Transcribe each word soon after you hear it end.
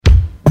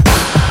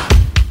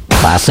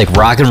classic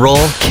rock and roll,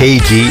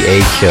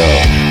 Kgho.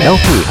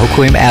 LP,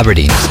 Hoquiam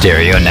Aberdeen,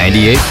 Stereo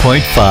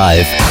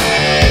 98.5.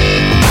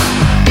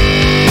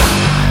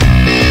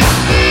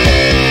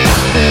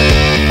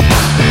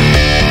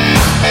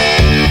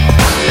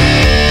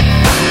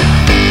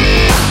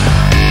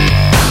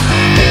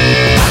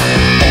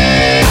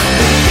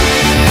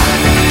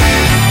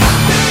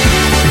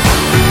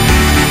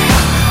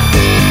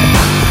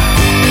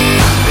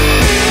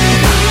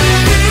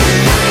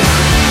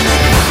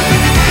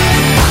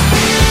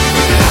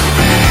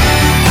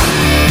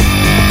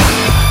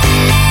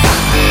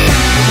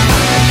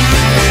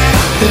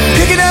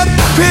 Picking up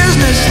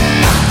prisoners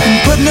and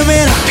putting them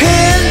in a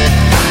pen,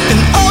 and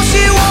all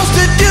she wants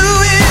to do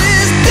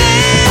is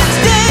dance,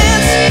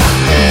 dance.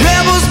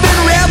 Rebels been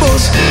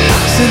rebels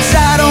since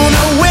I don't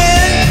know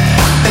when,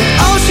 and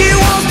all she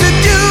wants to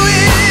do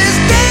is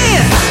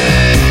dance.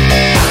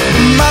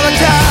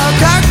 Molotov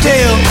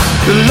cocktail,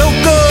 the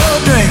local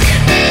drink,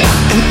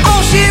 and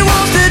all she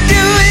wants to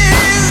do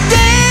is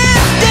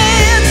dance,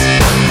 dance,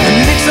 and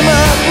mix them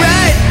up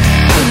right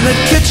in the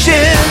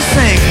kitchen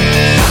sink.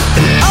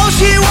 All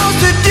she wants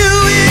to do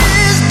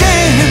is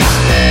dance.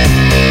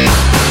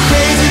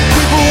 Crazy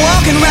people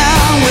walking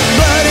around with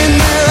blood in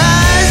their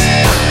eyes,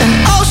 and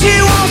all she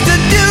wants to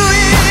do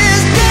is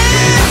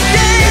dance,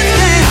 dance,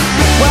 dance.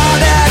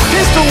 Wild-eyed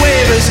pistol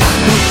wavers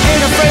who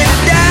ain't afraid to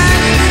die,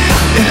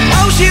 and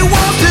all she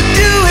wants to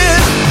do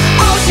is,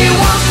 all she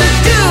wants to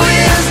do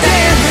is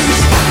dance.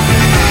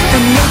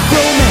 And make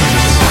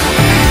romance.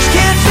 She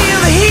can't feel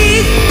the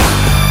heat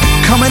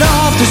coming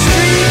off the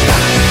street.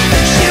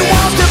 She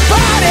wants to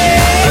party.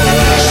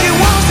 She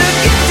wants to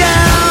get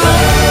down.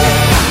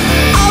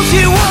 All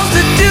she wants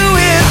to do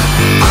is,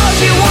 all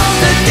she wants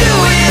to do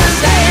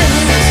is dance.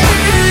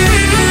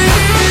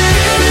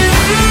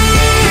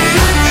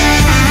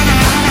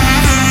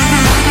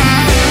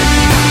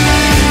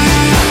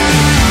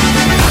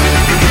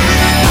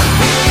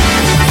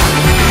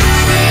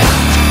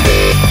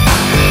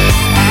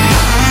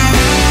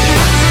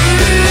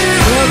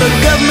 Well, the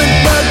government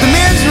bugged the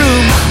men's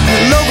room, the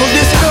local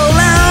disco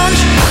lounge,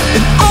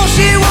 and all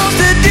she wants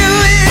to do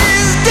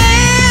is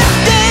dance,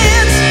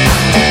 dance,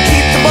 and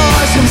keep the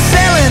boys from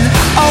selling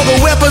all the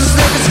weapons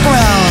they can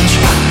scrounge.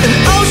 And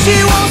all she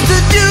wants to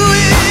do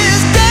is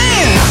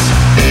dance.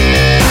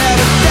 Now,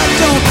 but that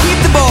don't keep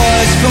the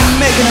boys from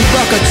making a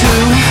buck or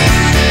two.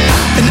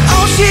 And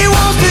all she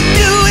wants to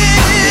do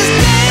is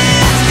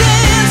dance,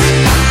 dance.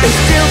 They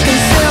still can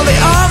sell the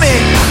army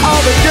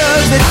all the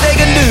drugs that they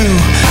can do.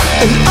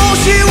 And all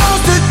she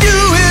wants to do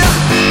is,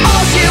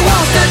 all she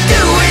wants to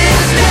do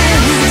is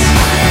dance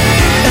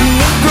and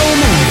make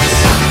romance.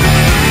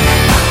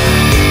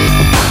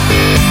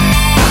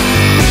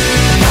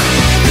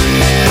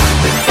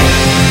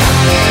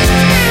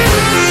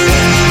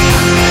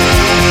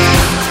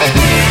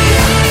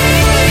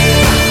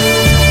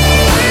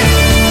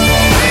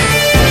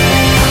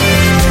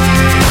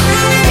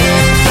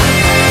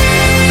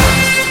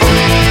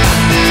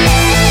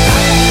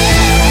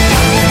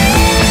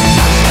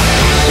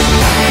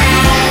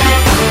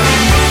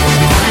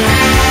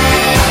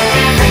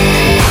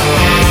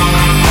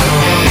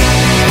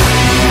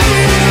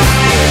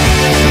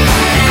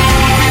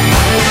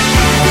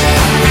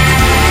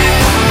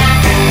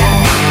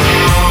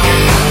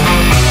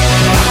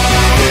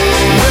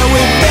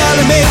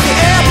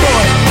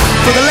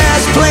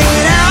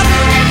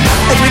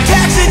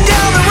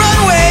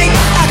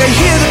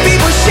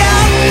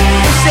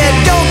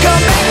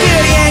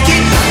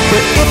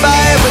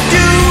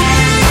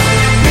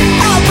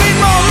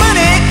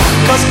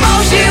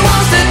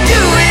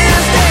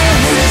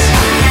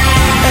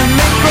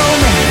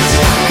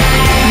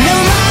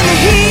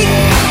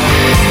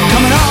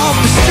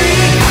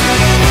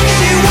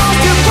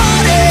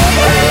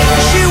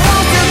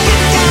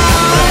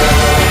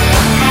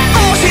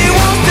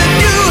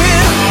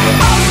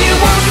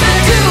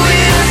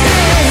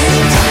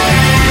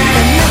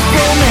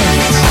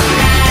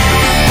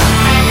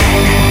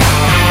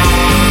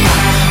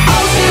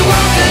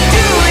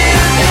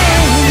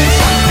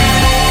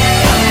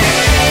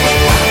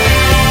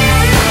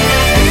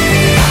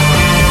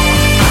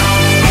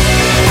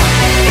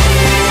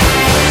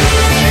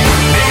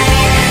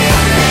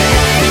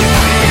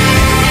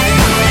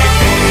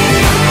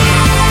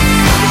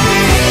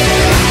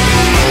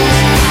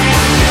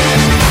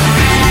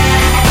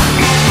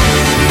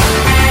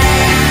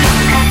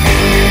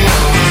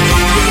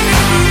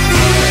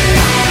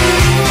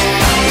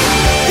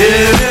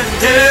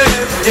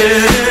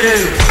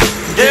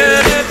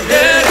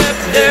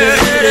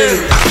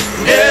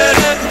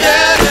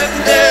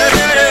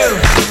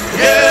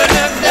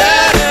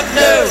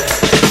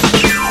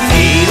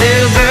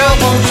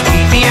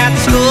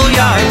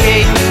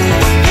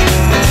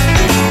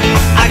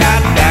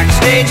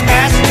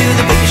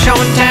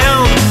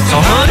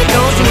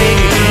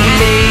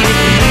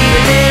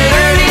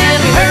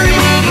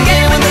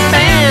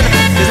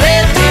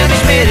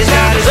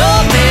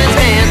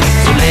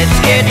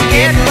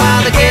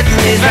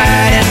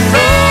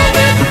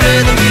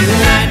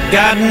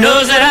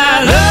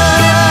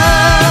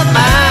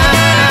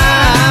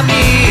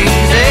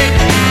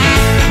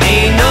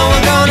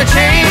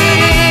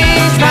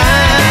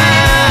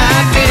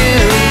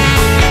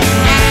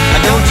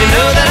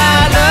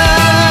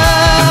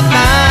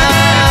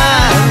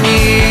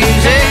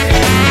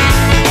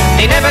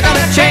 ain't never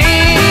gonna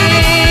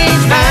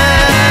change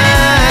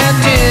my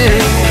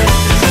tune.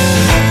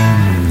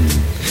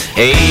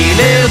 Hey,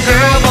 little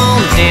girl,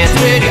 wanna dance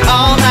with you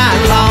all night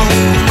long.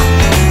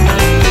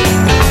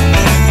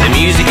 The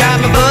music got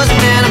me buzzing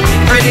and I'm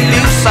pretty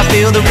loose. I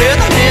feel the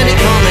rhythm and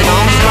it's coming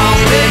on strong.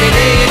 Baby,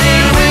 lay a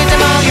little wisdom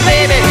on you,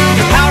 baby.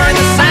 The power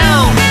in the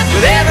sound.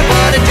 With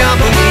everybody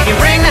jumping, we can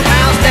bring the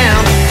house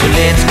down. So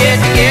let's get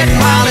to getting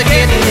while the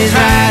getting is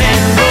right and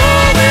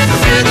roll with the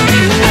rhythm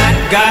tonight.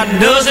 God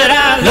knows that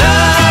I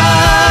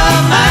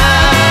love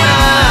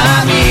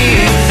my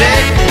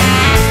music.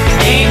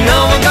 Ain't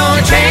no one gonna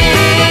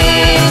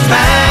change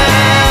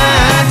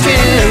my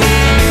tune.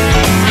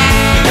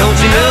 Don't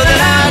you know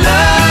that I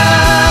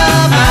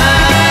love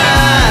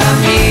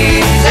my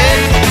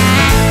music?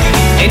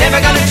 Ain't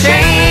never gonna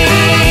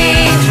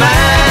change my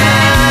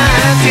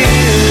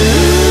tune.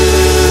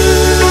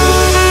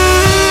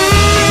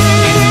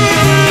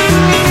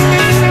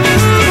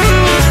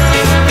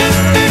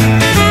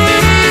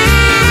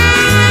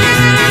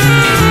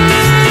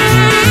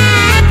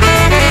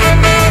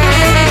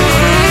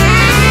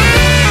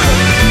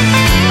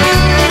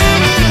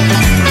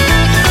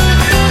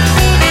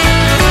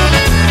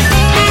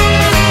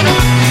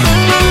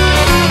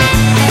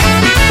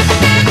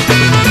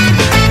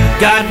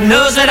 God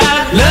knows that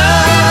I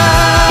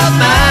love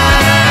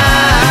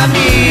my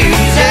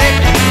music.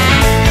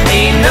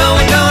 Ain't no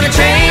one gonna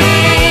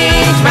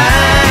change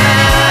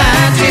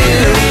my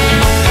tune.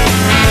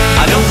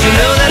 Don't you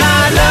know that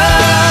I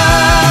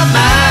love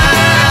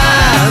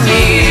my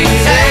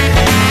music?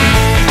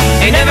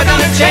 Ain't never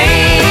gonna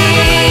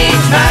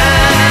change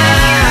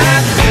my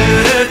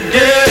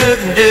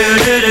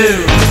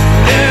do-do-do-do-do-do.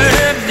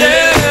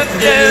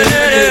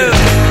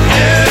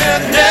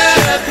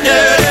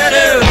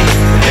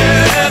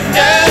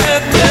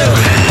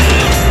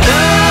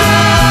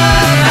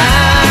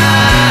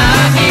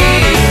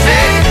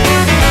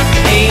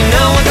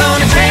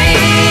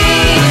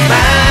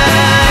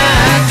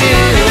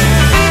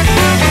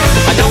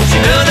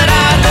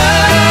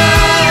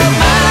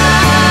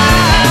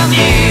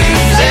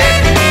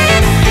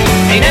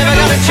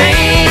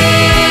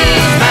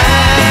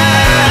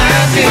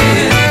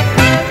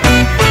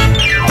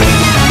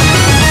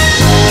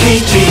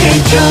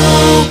 Kgho.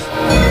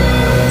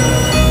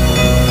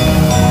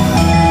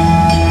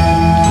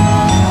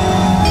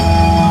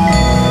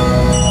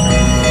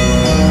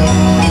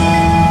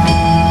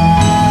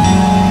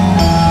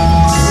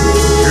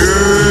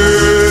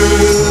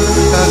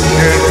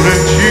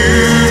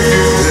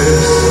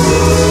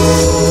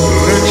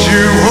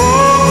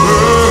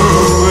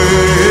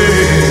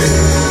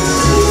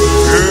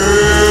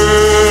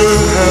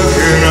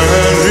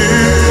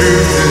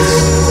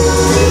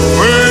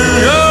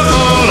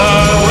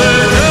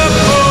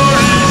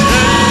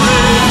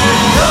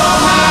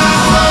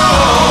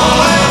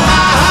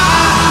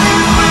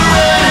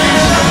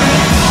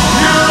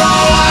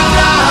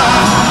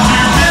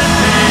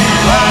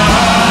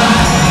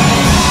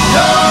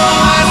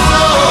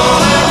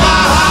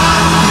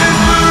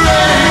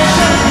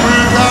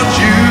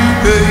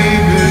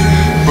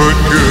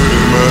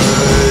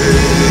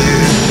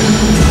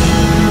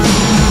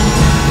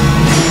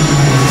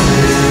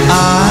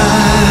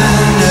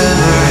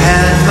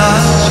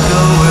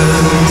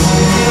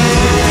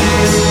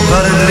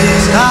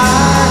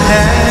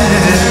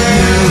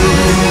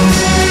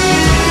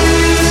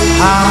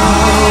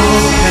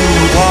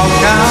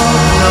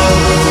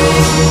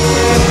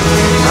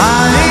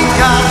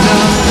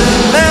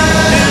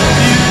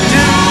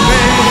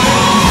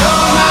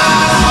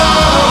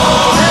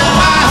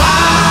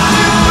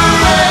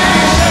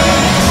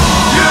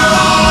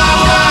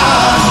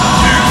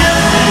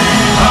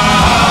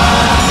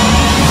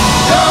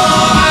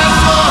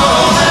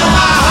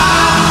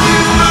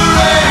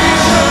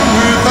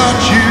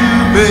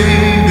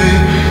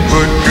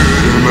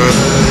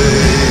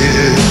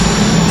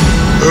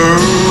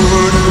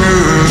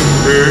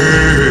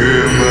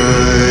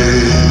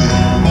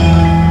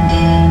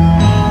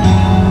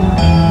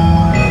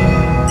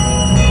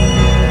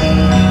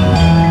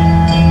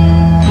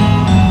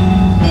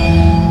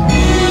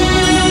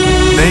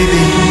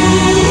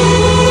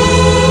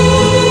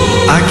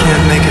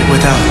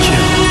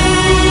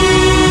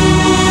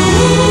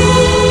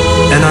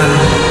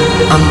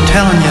 I'm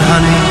telling you,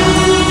 honey,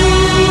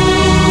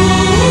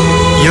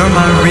 you're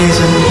my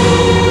reason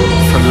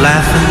for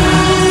laughing,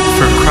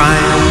 for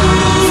crying,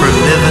 for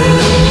living,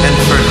 and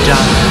for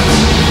dying.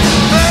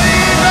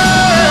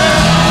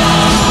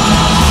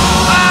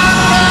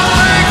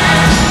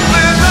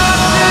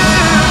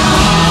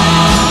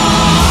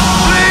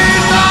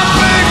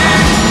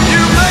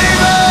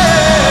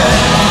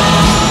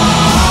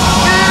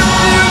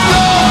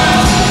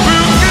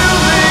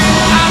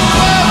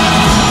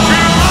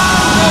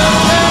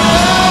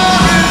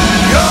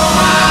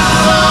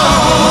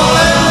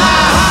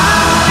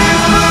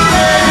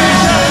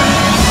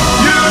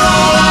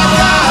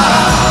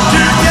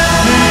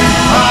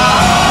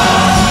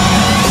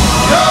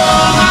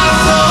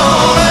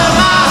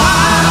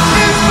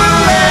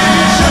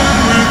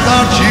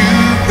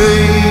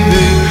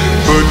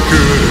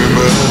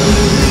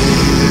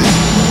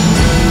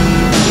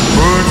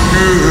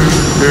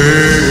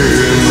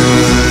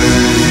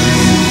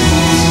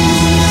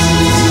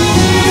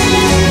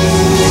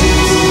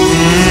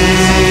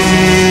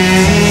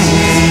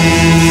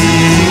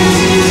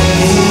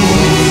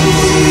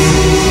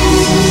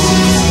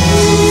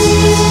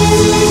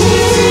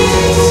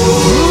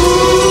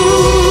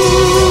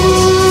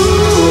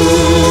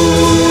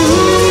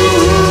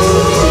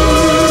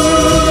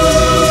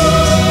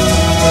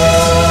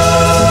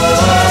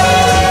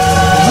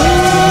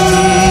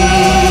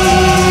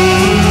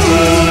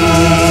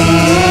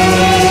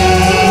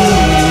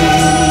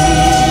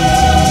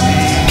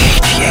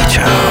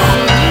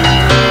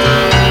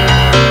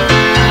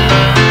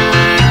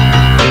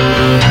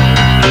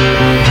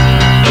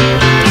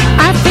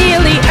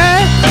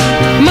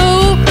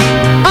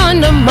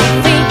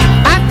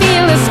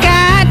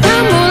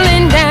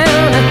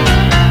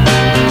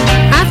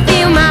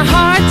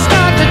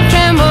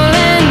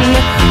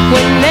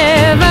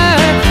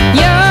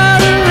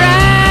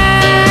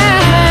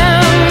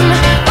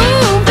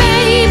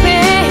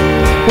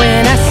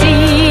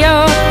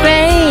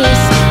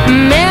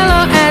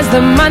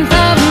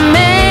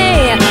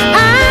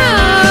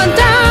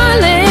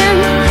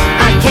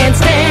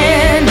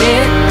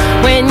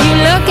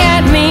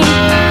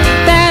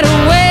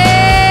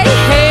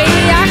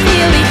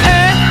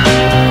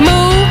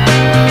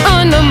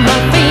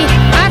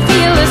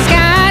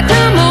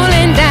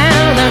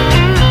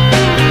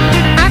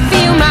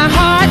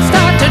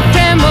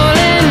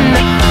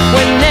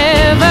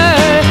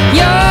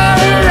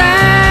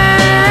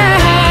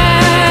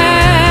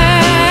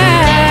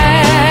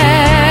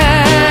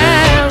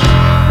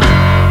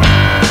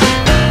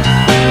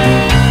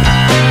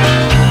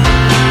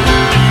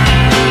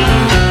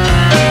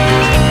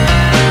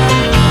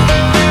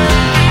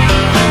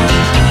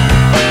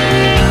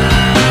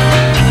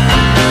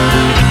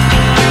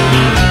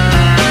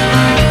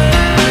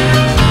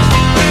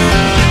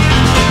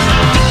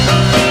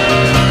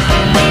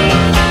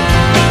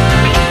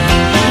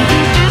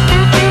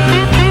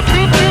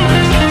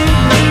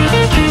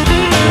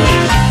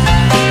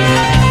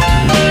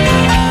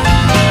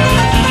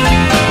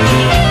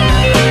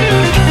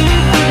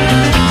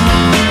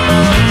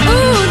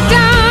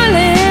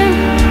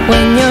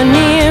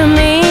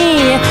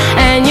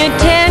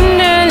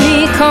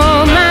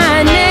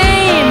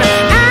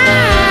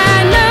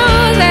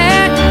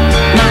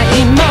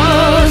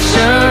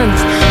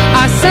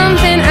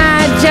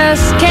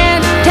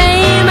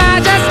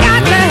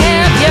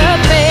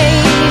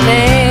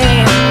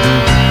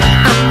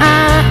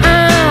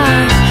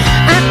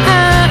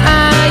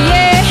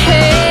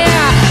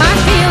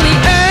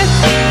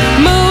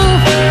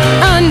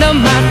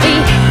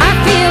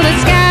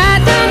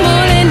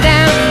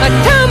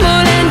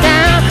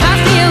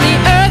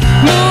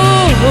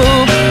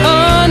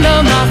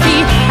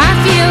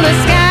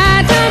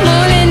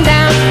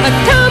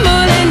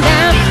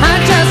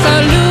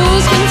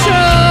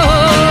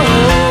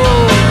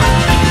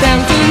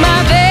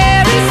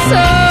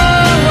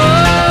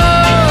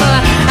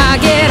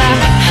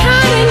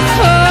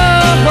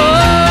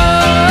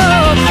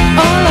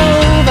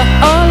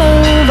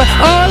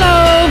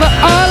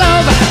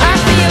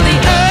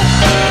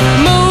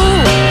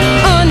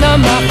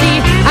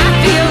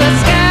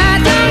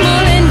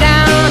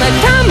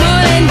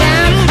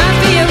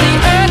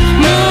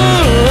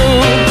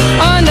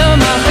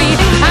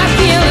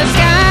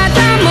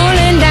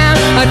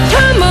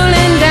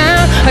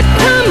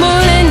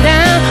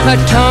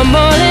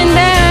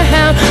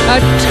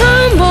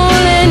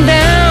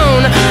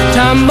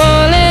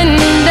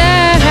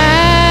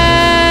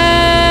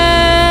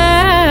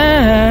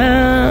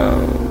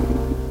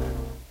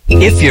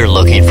 If you're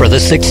looking for the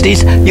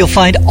 60s, you'll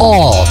find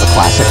all the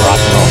classic rock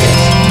and roll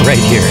hits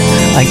right here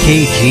on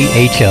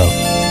KGHO.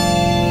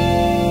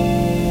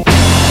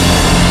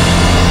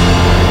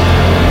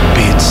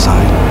 Be it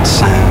sight,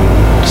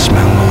 sound,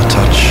 smell or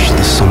touch,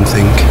 there's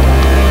something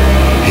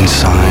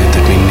inside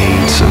that we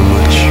need so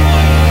much.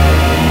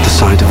 The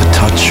sight of a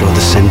touch or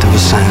the scent of a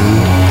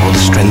sound, or the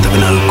strength of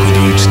an oak with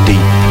roots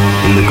deep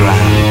in the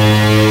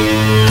ground.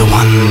 The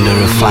wonder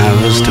of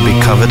flowers to be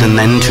covered and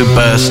then to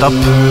burst up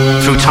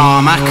through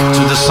tarmac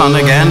to the sun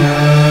again,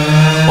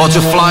 or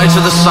to fly to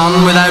the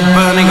sun without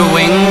burning a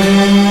wing,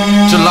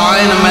 to lie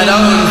in a meadow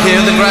and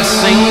hear the grass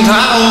sing, to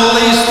have all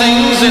these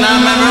things in our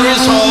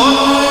memories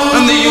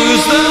hold, and to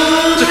use them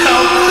to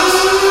help us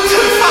to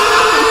find.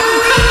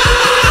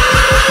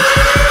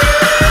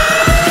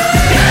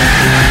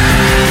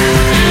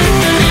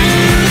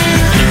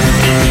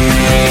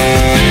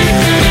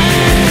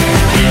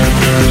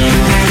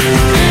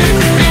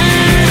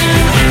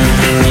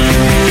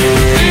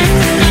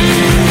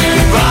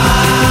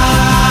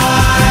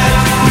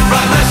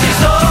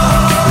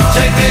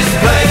 Take this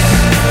place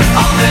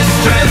on this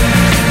trip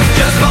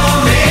just for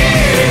me.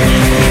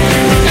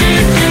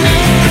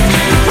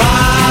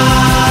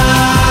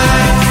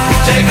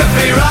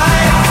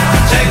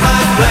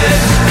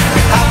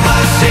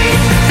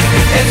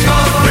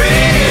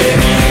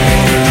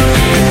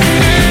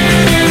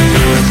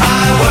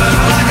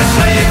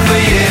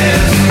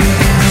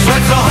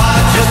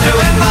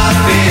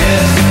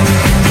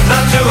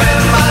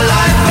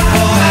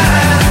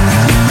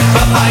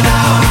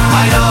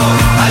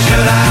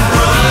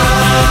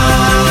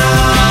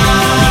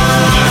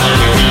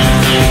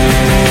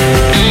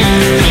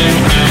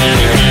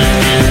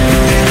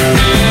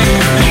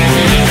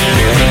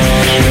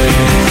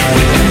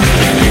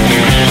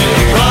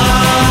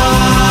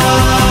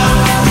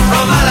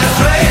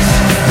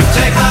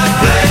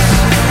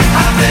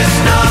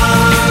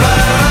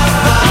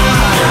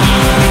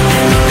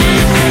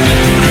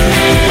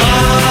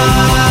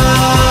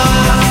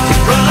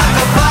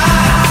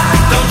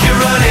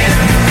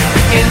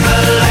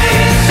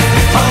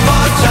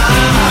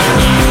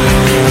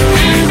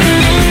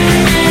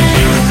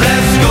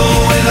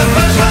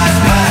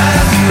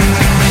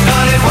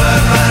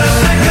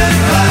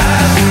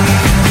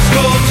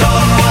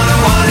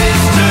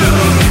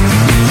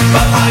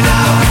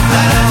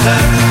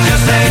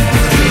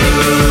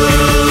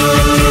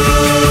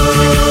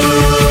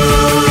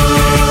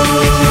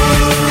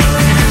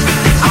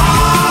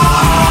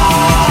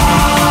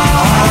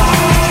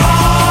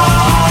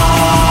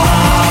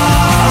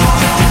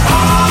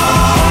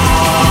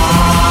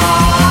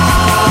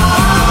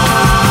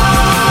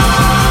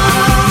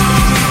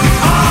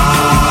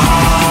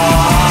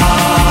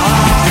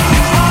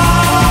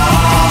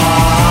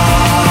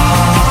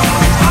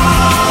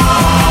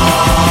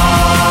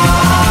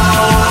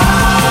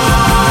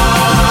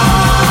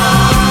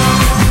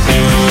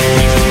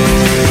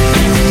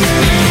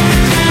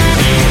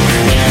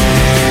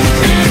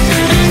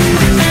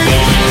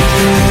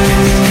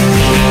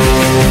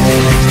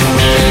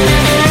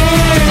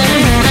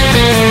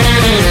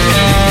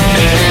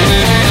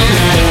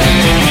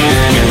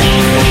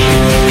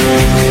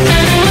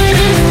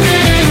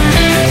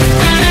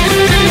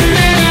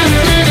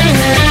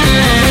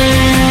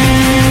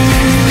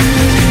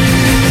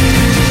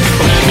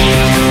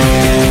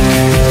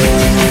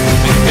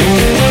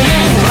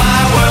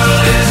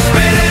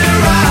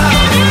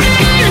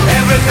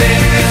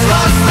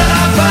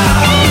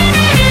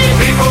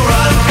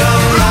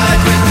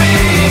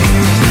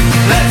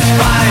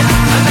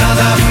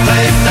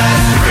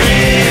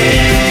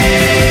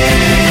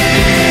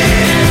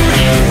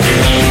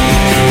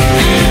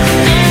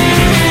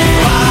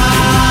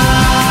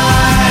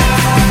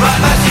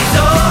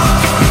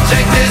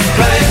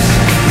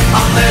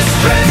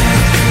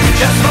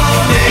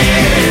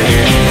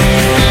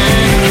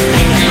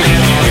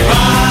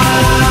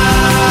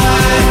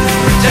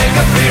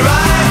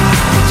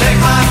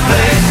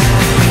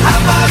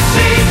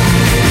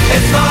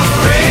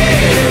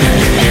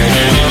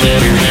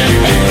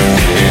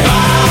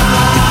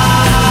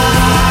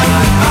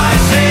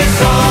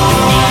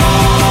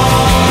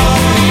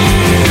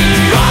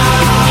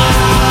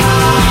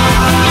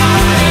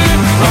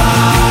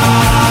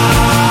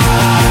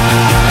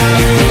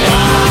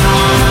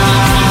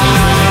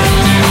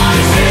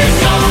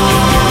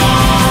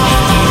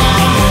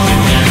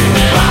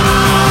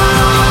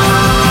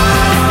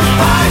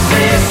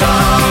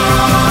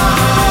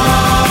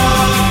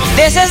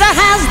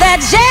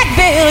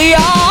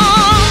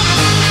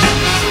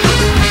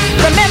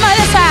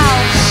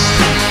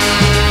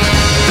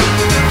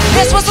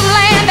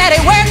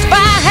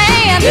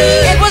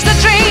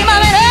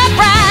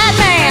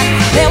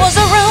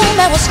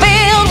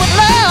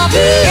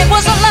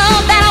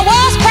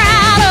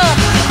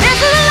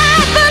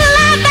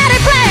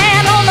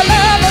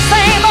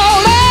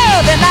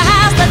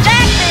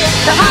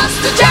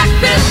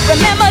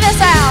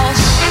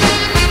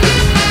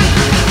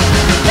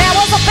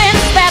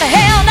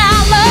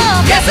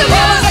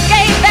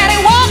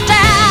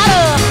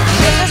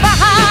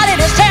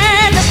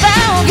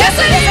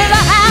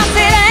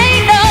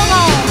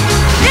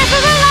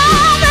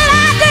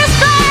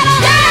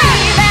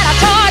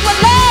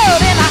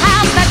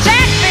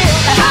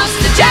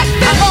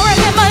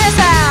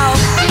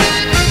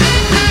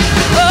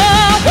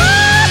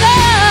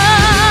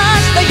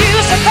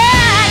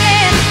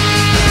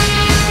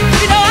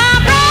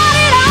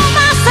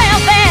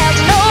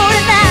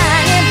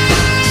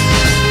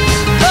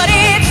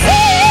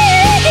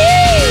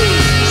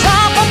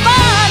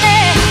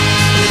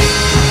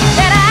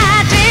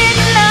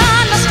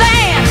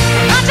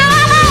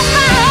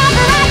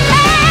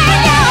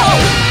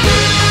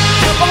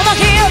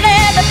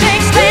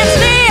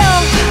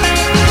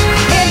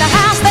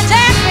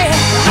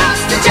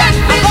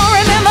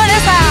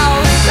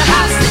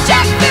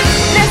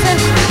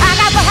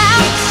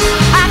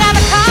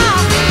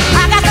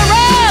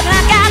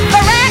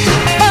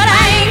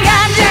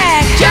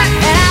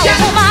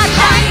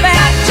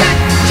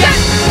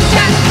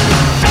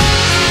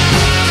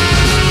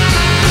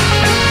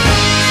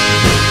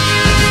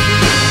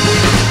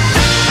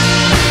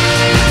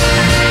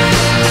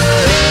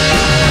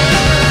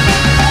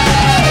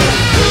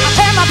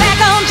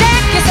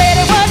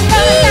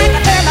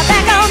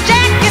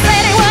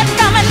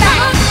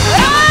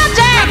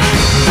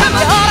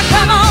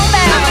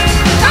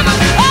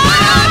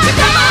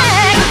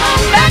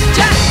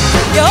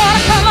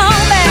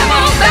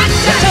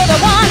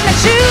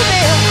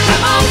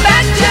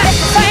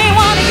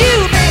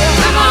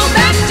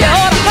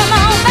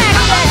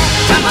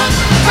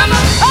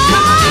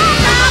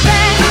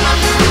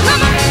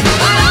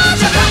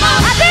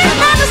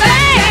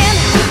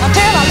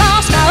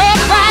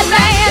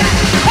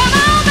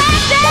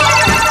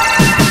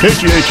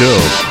 KGHO,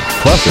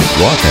 classic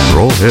rock and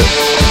roll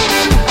hits.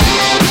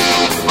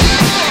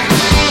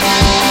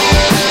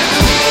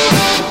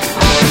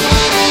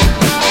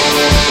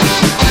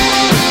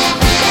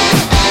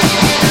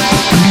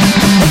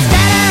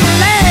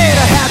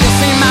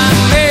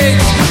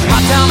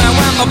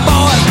 The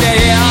boys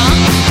get here.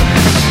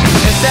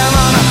 It's 7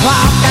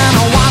 o'clock and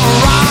I wanna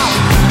rock,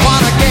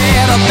 wanna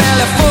get a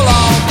belly full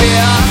of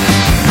beer.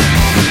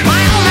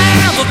 My old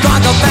man's a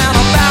drunker than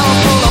a barrel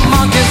full of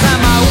monkeys, and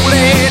my old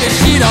lady,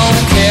 she don't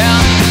care.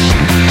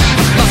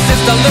 My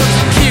sister looks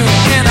cute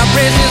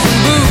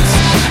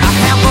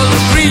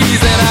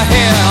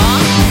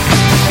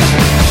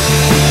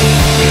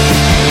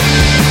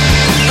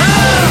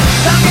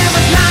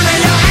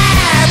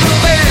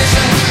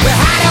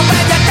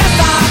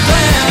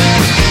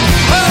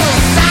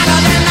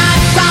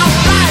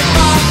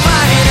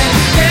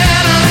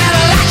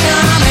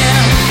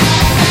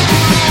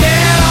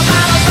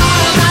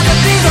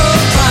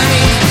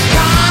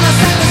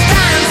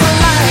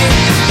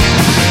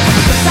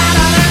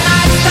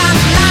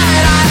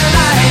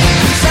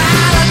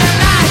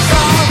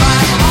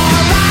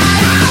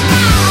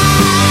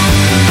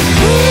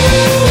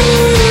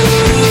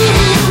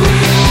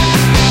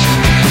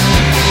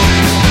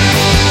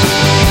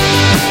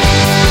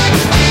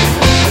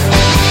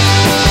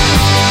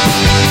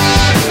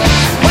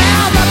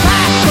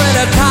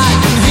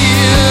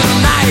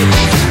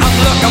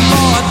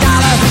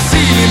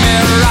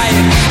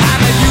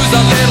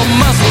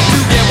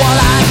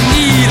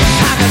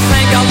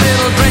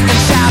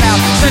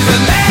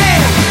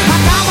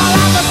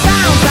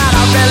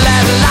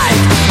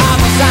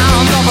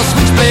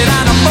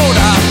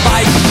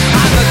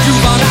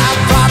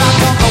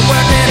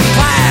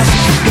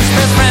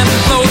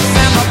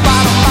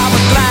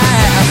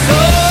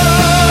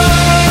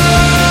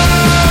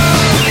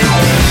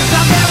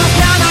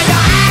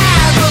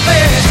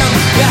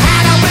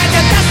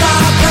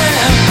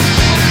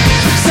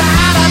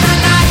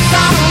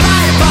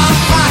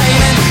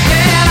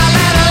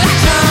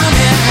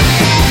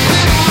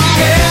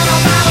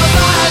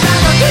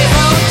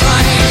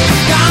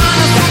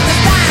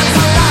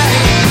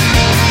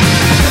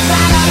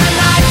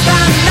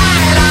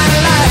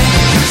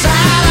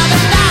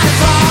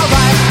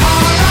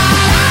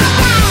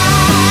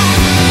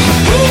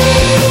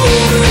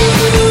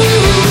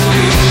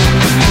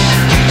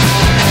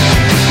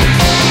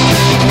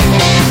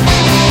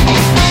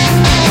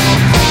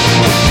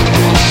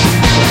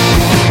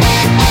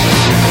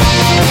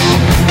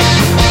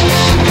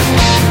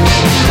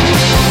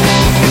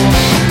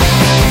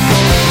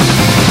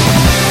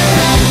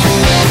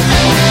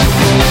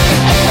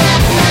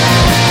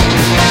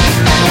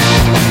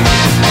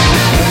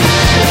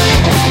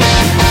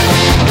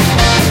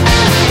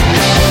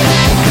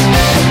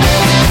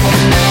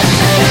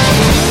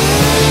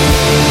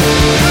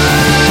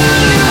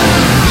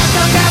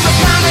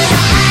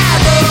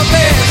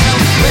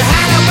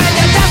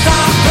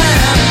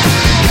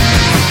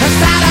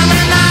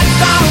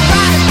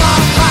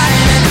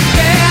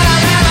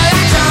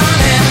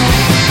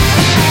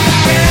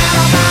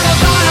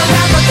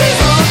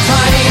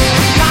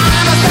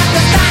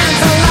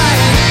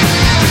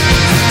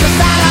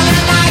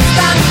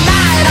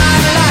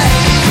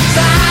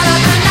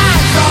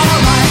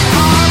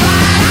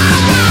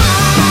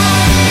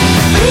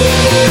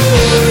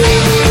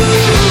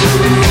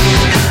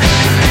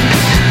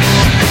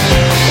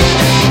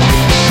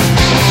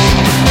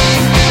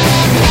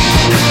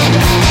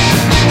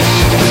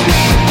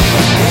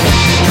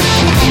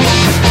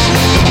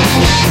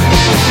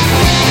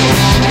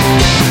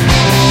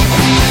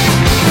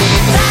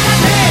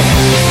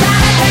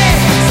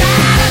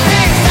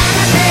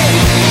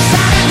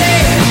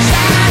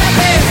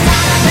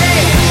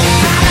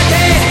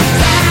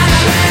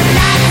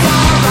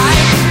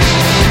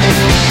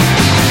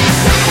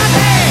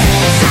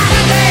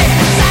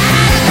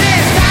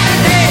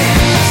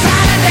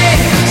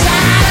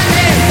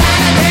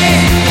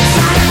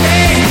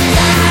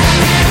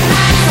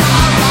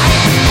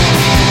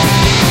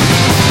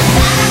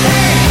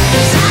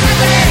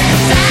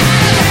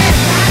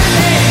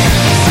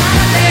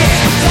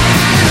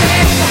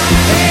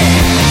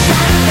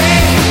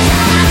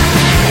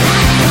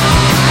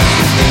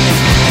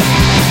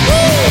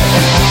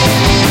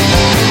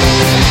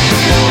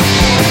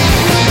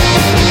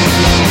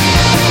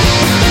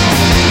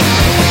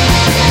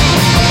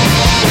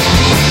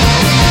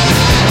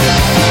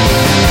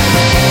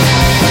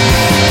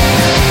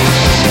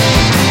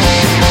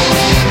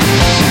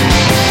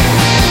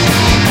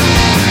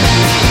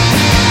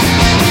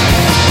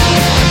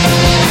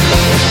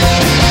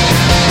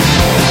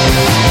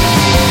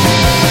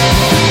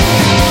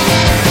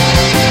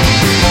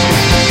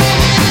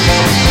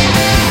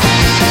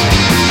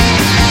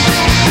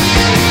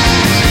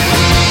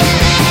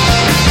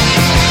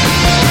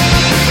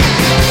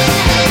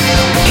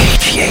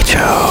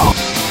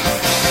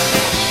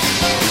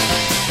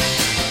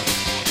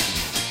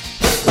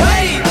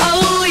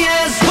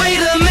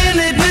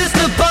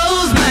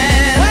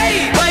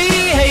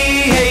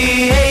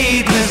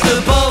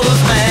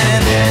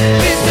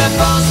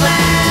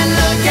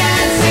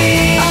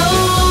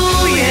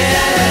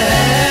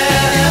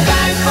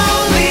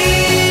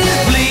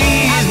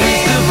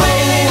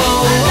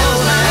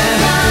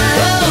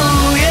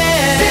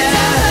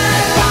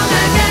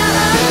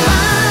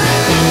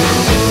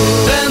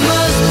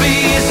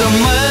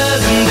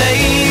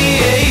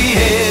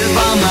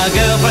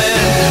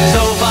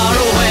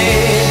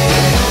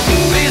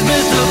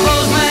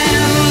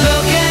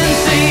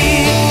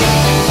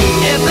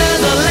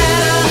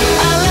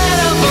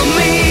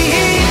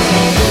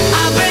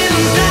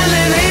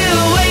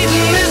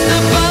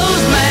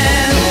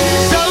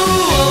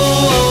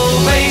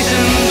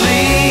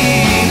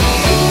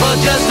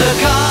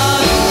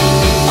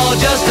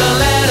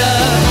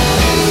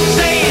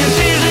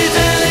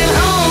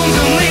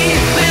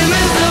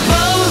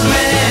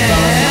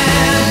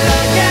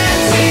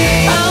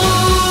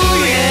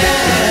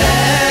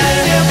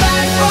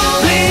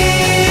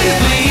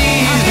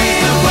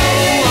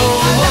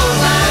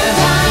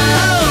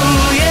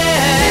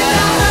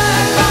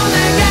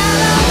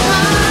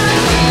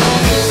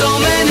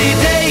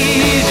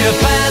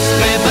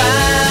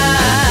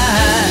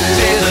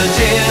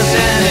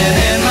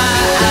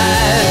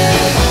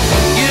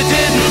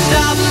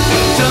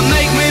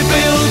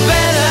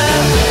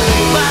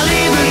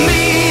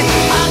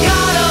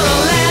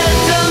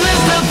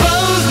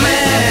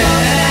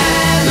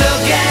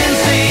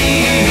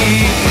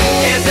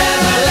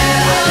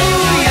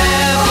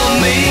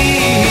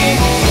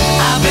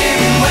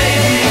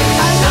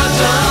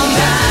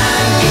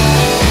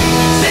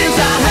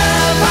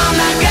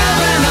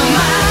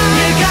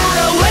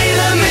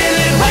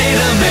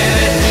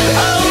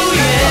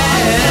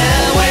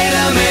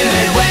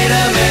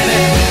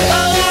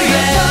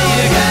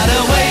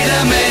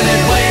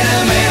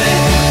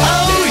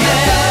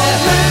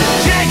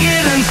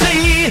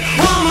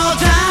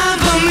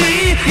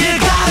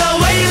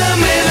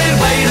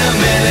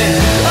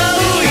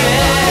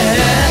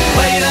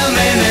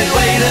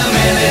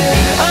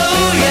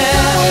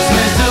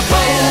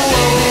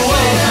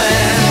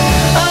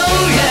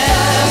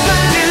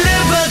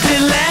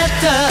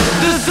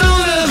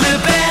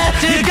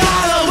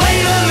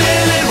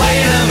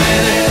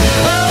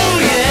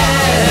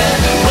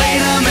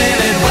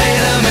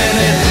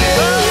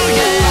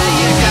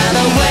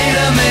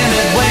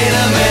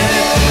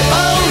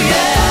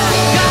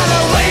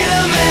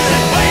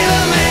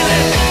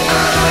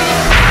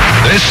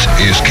This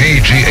is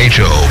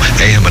Kgho,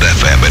 AM and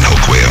FM in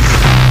Hoquiam.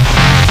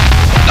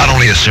 Not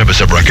only a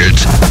service of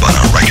records, but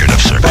a record of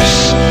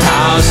service.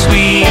 How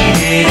sweet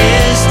it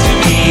is to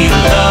be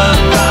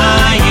loved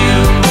by you.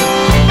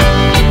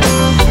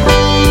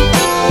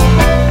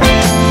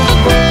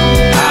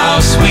 How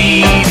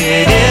sweet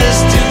it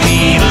is to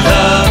be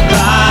loved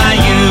by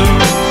you.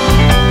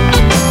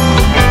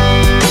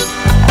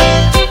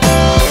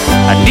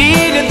 I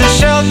needed the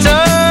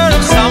shelter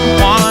of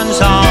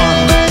someone's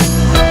arms.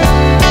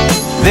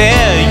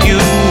 There you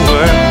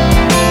were.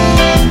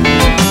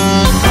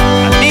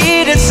 I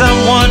needed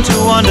someone to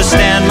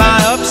understand my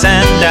ups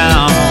and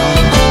downs.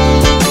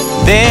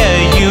 There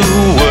you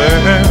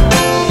were.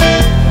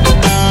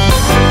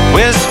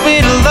 With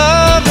sweet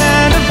love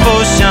and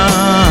devotion,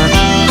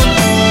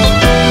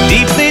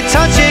 deeply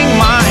touching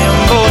my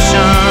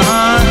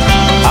emotion.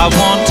 I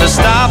want to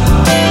stop.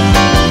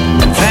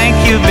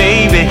 Thank you,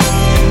 baby.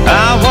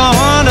 I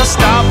want to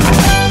stop.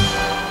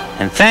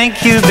 And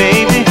thank you,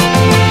 baby.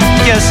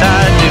 Yes,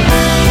 I do.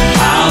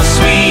 How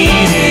sweet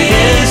it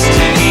is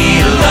to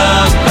be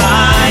loved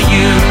by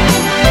you.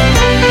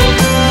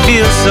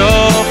 Feels so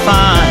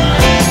fine.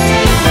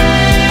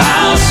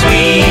 How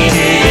sweet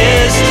it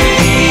is to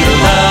be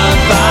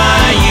loved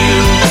by you.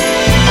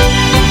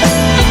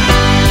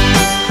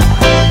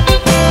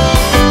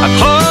 I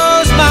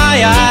close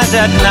my eyes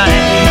at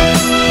night,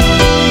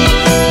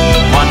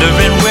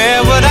 wondering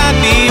where would I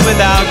be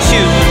without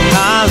you in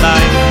my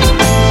life.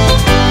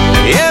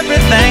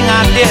 Everything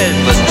I did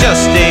was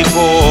just a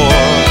bore.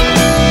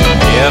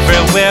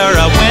 Everywhere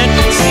I went,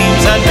 it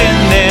seems I'd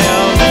been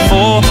there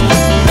before.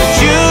 But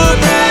you're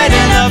bright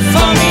enough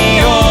for me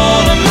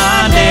all of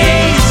my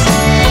days.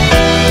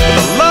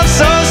 With a love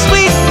so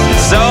sweet in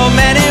so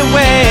many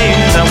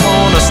ways, I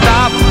wanna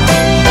stop.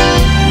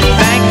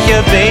 Thank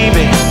you,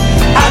 baby.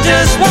 I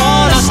just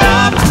wanna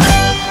stop.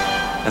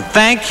 And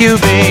thank you,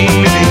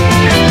 baby.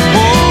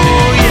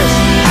 Oh, yes.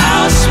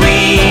 How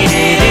sweet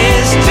it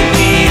is to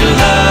be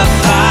loved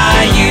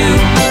by you.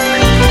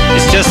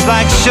 It's just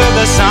like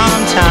sugar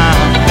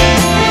sometimes.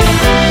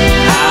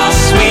 How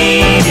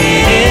sweet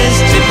it is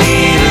to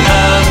be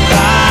loved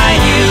by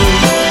you.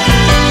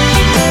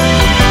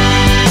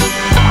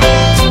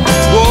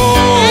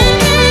 Whoa,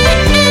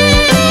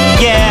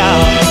 yeah.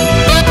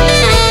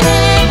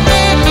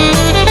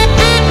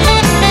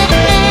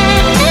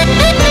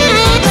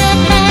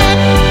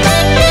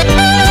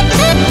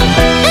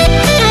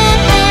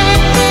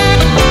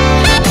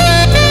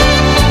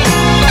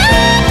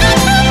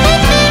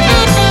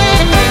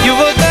 You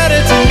were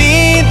better to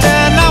me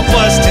than I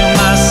was to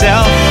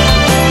myself.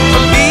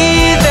 For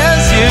me,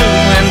 there's you,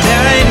 and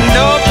there ain't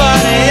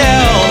nobody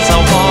else. I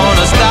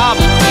wanna stop.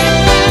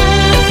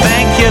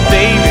 Thank you,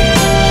 baby.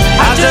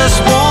 I just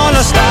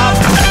wanna stop.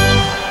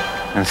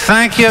 And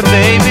thank you,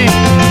 baby.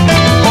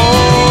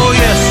 Oh,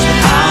 yes.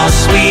 How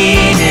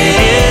sweet it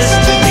is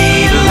to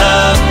be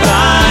loved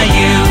by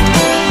you.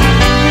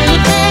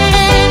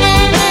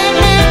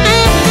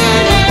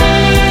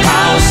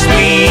 How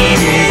sweet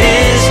it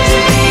is to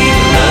be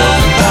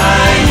loved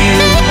by you.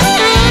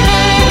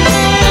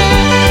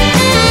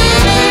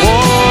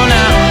 Oh,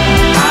 now,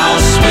 how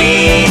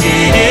sweet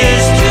it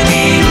is to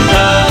be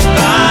loved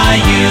by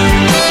you.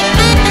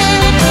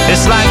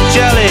 It's like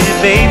jelly,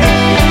 baby.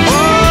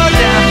 Oh,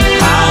 now,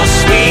 how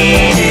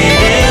sweet it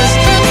is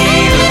to be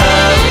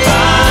loved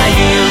by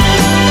you.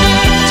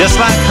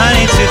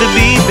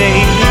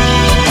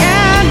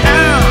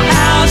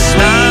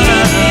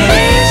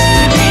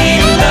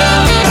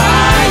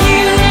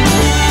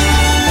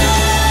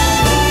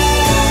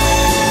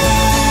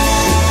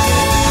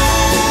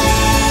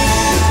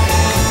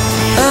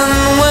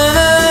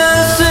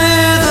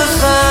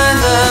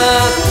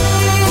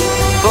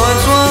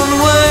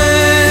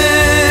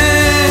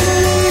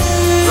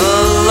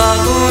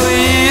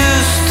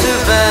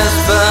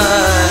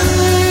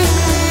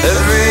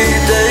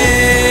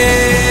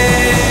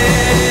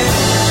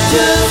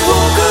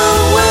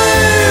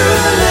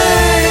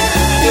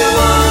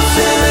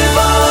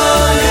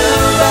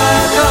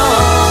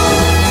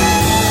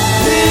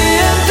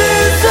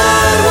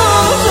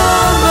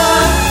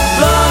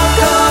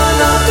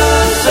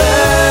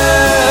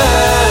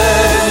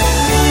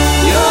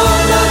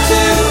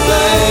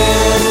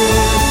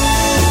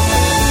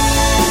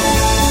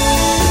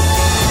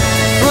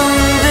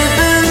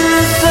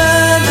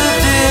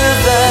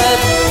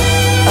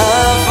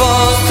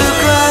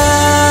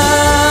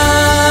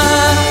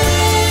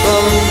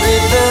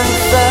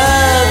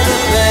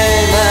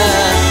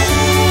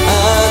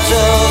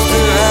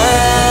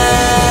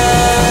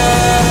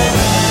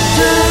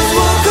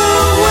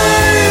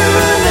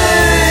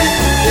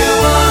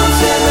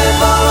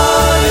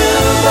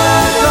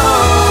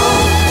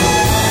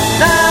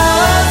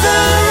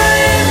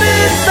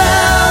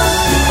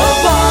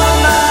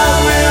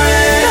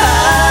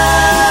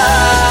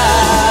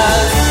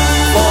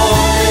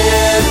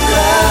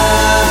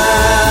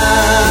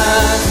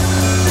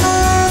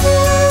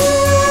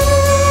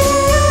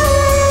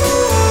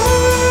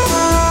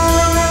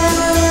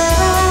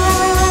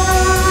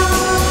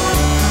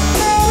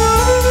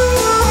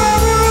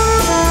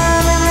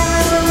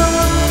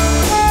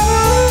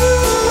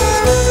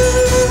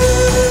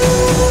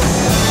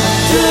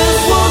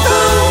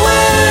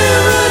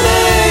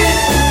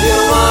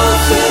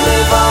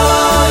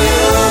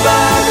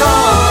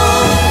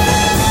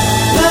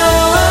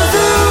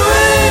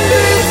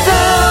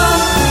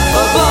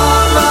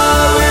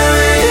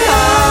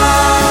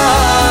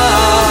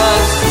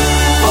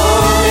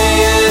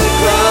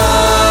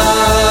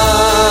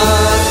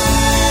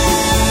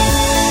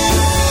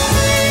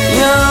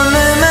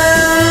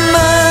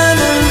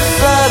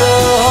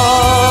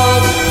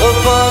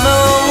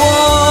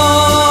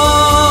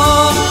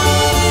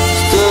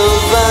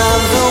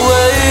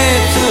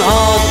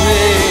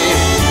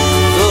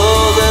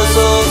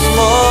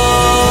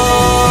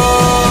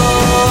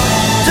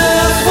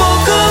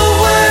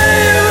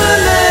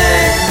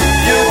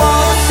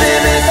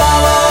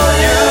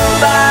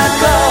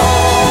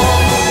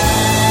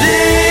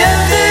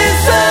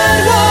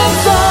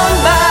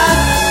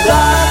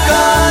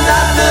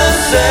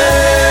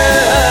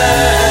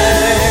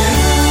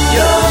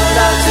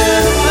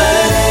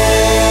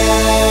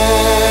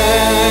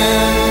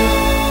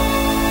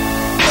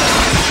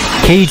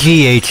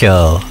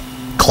 KGHO,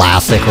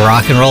 classic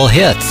rock and roll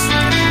hits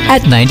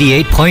at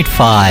 98.5.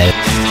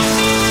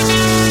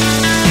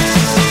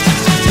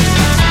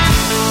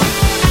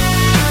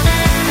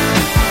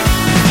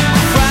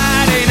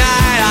 Friday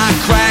night I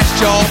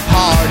crashed your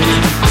party.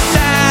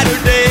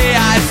 Saturday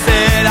I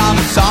said I'm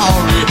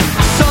sorry.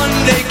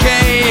 Sunday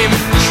came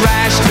and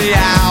crashed me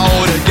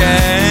out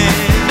again.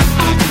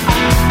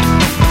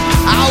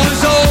 I was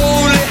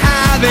only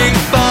having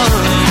fun,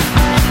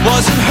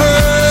 wasn't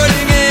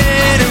hurting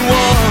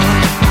anyone,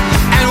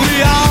 and we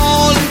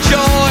all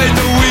enjoyed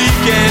the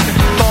weekend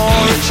for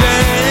a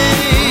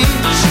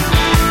change.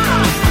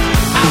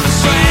 I was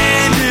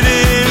stranded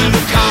in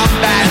the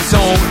combat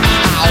zone.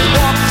 I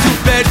walked to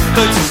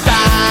Bedford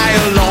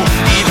style alone,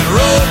 even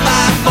rode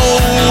my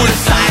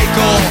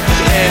motorcycle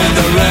in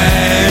the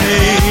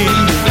rain.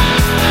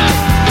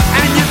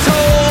 And you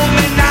told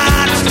me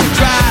not to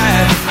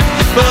drive,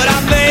 but I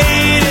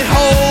made it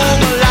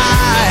home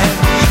alive.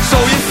 So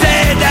you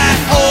said that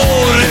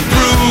only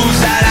proves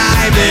that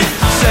I'm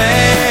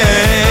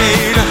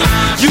insane.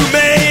 You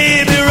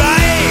may be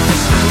right,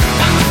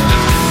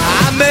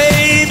 I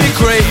may be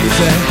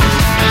crazy,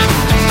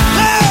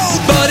 oh,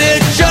 but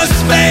it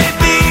just may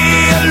be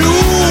a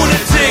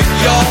lunatic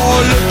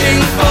you're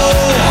looking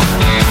for.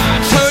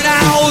 Turn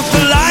out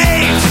the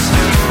lights,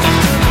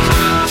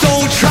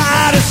 don't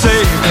try to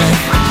save me.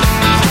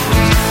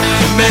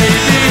 You may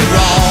be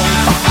wrong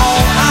for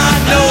all I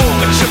know,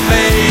 but you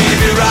may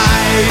be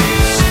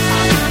right.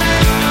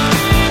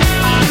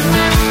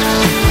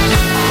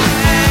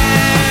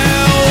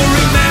 Well,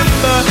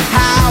 remember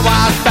how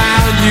I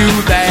found you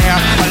there,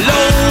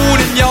 alone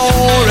in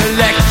your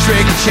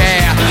electric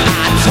chair.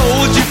 I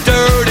told you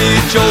dirty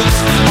jokes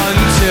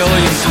until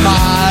you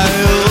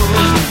smiled.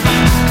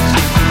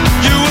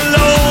 You were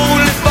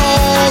lonely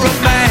for a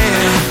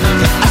man.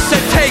 I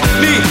said take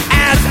me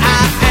as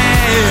I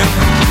am,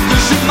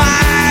 'cause you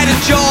might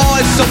enjoy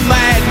some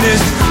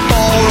madness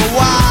for a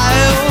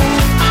while.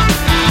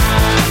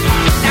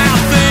 Now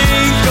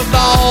think of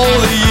all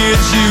the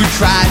years you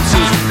tried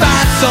to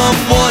find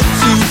someone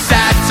to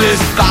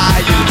satisfy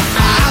you.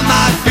 I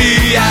might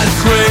be as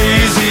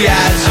crazy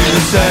as you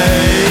say.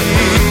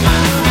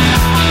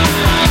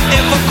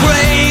 If I'm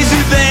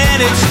crazy,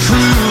 then it's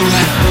true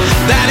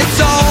that it's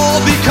all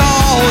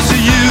because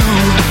of you,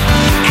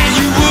 and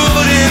you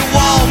wouldn't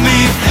want me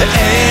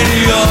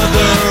any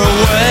other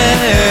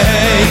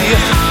way.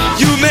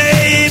 You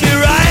may be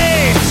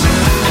right,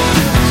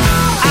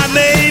 I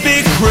may be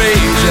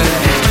crazy,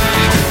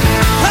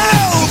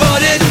 oh,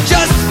 but it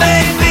just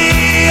may be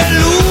a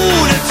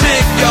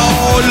lunatic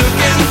you're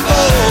looking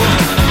for.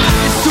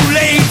 It's too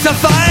late to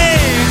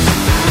fight,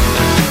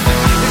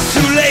 it's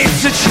too late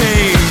to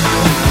change.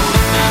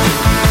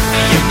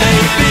 You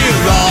may be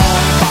wrong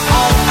for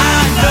all I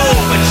know,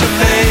 but you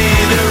may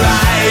be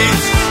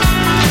right.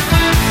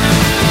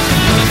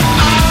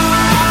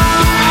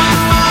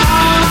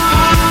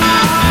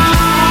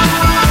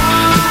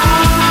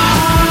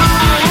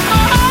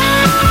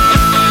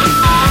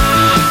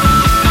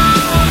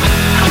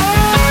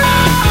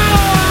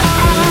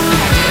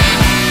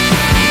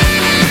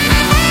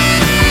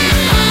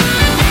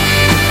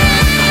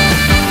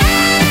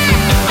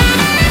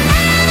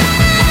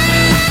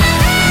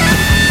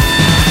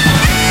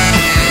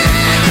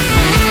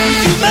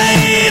 You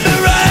may be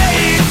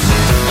right,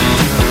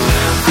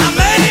 I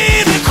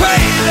may be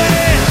crazy,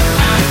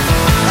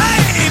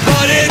 hey,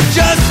 but it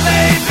just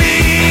may be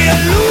a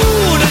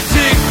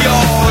lunatic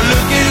you're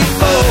looking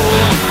for.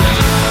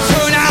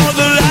 Turn out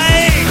the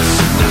lights,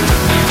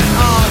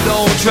 oh,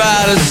 don't try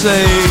to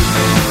save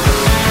me.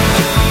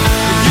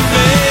 You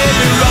may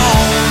be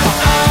wrong for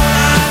all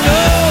I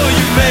know,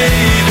 you may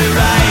be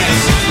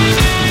right.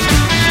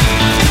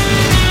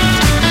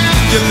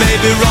 You may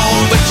be wrong,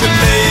 but you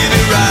may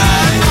be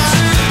right.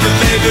 You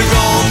may be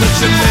wrong, but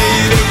you may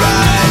be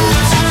right.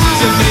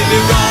 You may be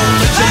wrong,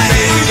 but you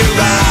may be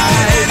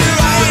right. You may be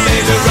wrong,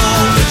 but you may be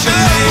right. You may be wrong, but you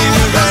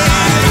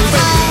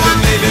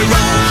may be right. You may be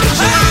wrong, but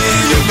you may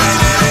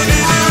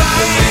be right.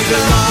 You may be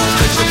wrong,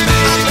 but you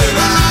may be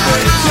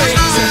right. You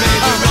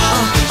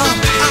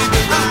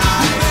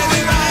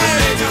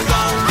may be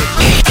wrong, but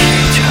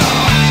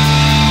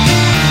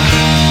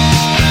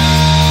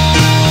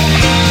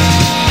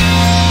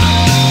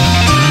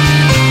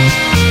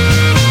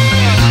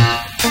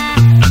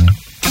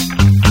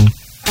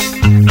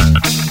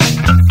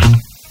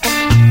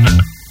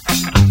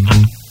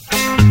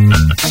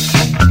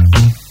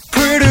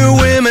Pretty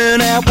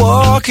women out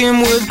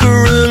walking with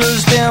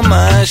gorillas down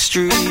my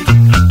street.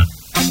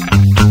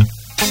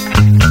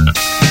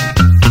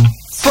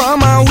 From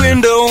my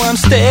window I'm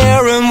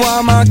staring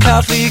while my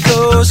coffee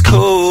goes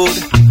cold.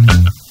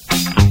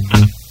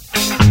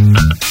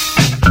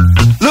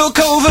 Look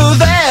over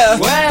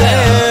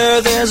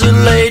there, there's a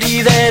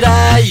lady that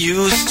I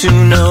used to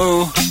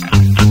know.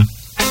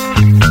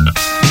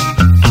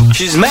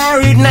 She's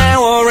married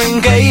now or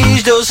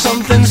engaged or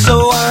something,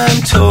 so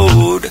I'm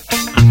told.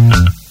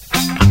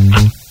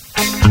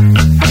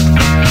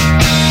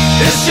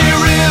 Is she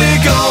really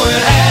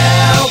going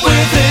out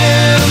with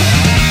him?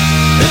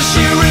 Is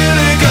she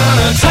really gonna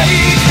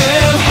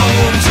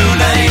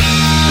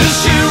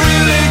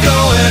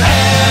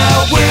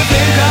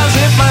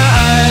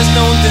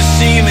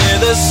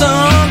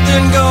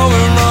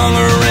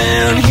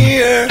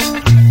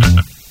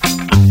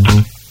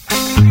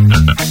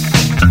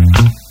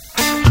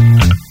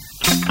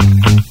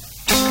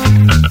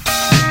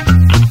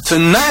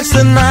Tonight's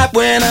the night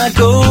when I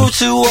go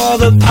to all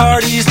the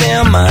parties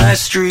down my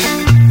street.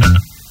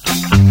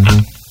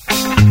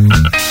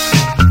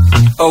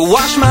 I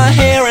wash my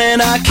hair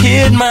and I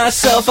kid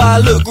myself, I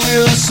look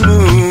real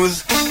smooth.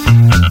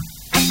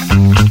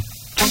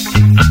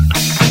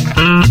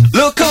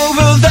 Look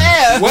over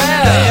there,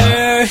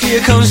 there, here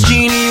comes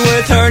Jeannie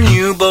with her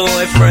new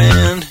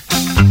boyfriend.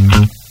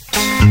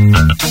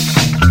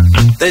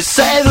 They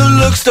say the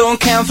looks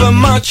don't count for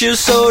much,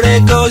 so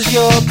there goes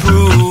your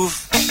proof.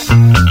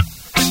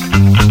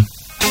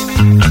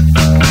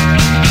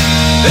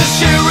 Is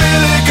she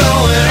really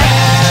going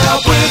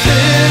out with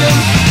him?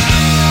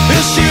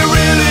 Is she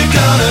really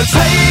gonna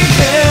take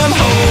him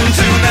home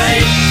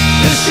tonight?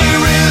 Is she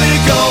really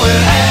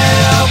going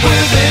out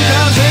with him?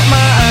 'Cause if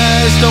my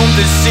eyes don't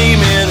deceive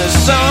me, there's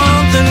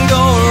something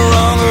going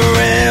wrong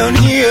around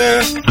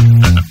here.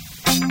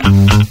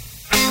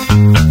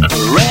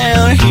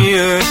 Around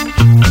here.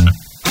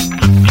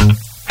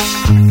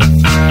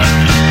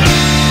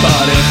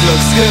 But if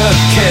looks could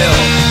kill,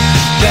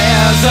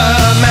 there's a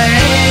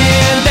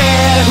man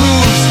there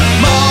who's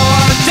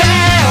more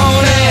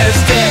down as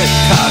dead.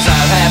 'Cause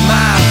I've had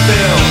my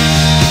fill.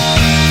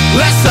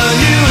 Less than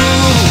you.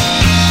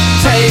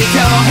 Take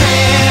your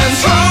hands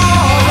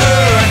from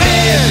her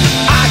head.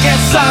 I get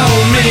so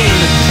mean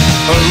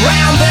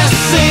around this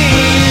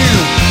scene.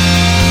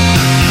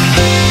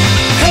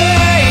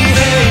 Hey,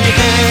 hey,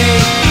 hey.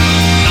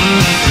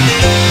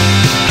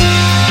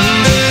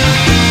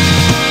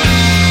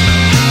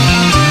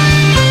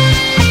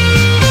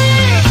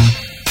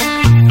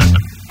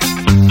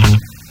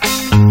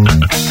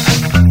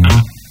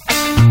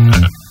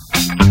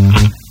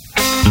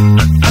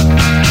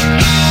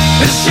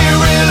 Is she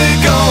really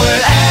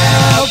going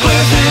out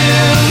with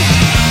him?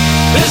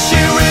 Is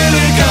she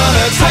really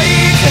gonna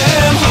take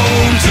him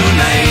home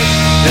tonight?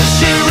 Is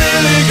she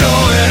really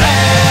going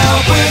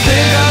out with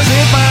him? 'Cause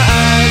if my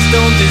eyes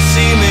don't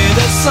deceive me,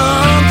 there's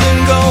something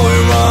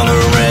going wrong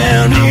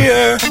around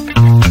here.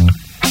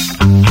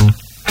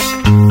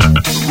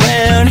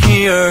 Around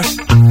here.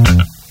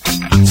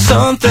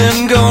 Something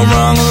going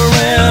wrong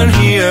around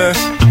here.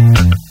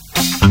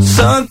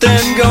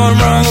 Something going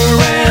wrong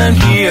around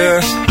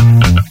here.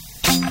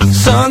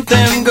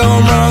 Something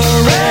going wrong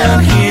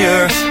around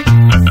here.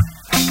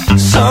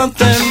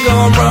 Something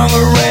going wrong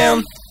around.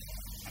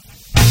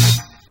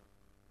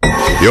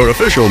 Your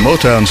official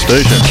Motown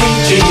station.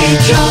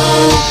 Kgho.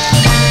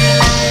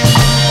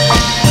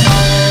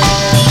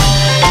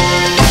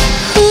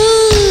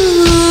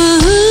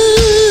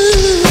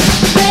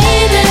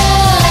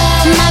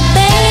 My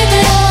baby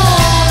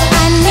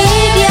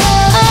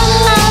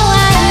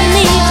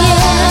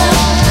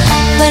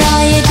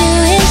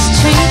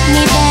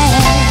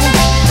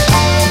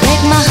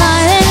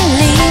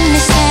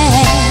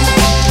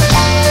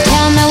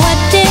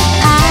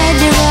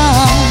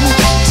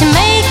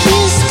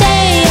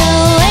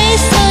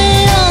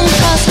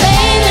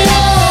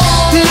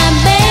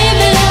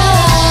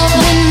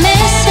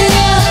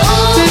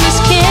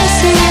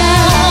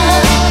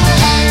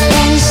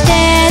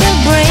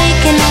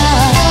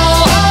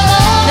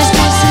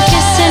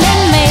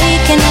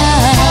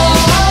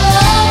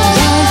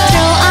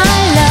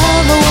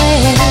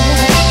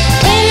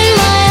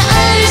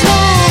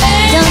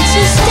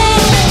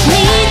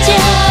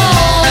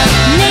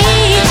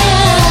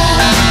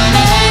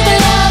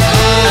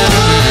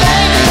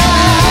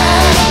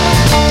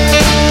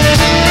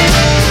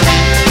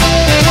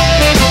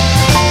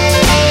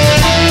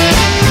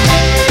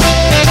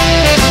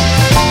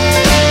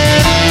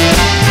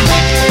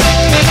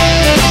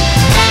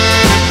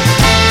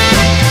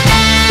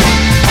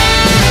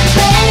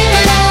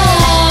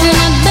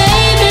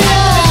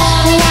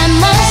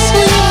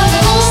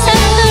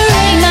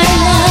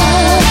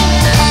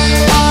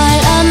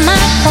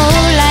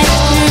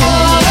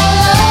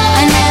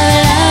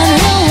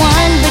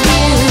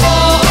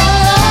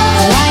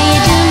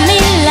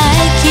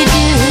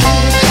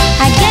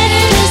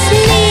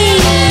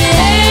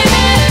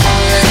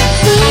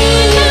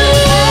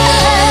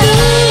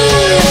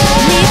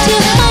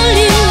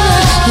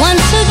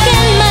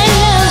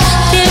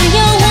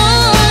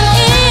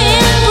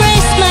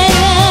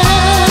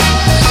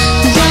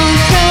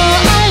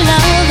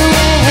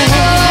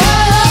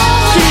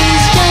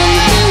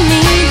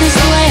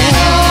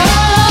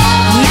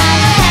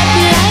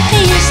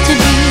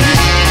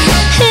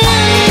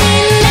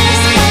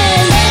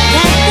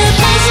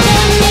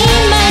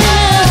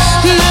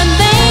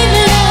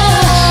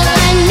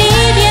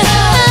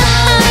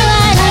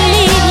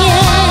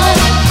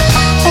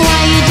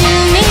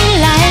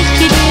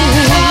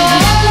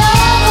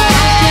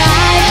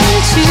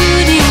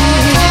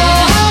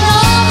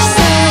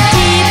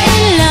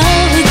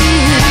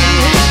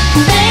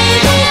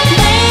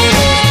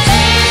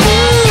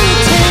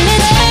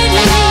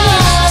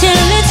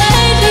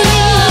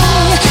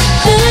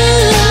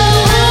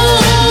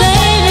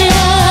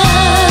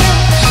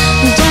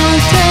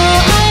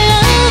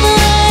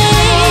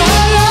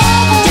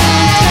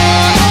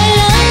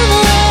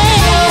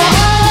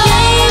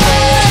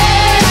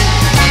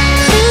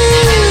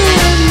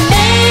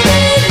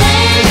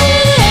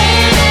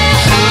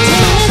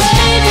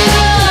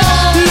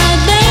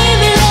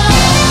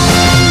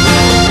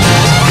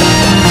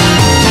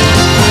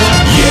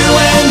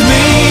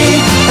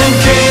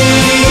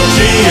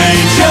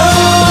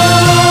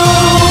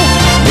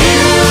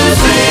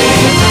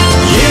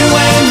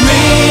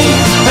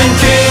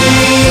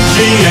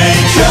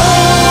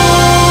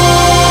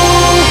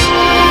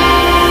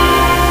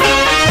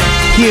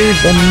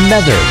Here's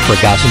another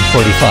forgotten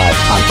 45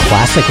 on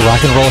classic rock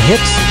and roll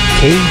hits,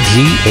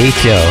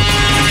 KGHO.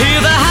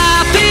 Hear the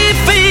happy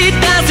feet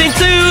dancing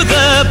to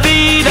the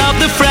beat of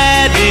the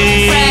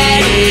Freddy.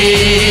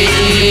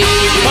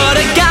 Put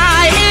a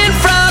guy in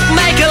front,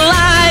 make a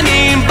line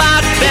in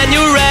back, then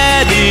you're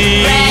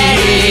ready.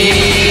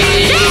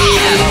 Yeah!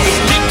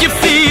 Stick your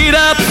feet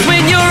up,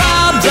 swing your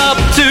arms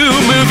up too,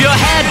 move your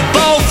head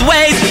both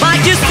ways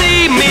like you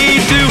see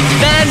me do.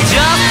 Then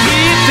just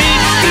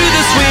repeat to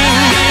the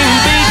swinging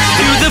beat,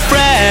 to the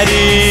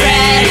Freddy.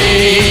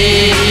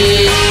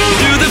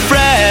 To the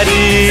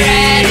Freddy.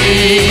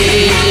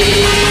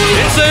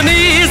 It's an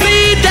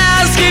easy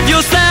dance, give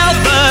yourself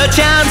a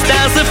chance,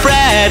 dance the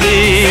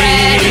Freddy.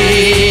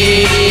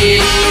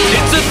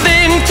 It's a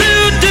thing to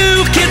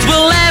do, kids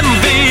will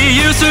envy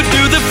you, so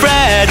do the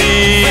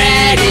Freddy.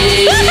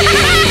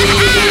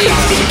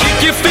 Kick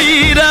your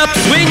feet up,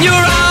 swing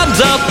your arms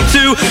up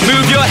too,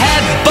 move your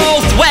head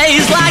both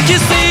ways like you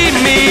see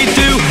me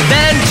do.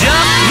 Then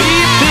just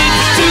repeat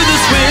to the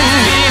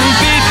swinging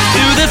beat,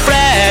 to the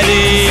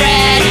Freddy.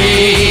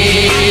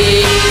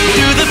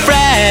 To the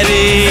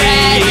Freddy.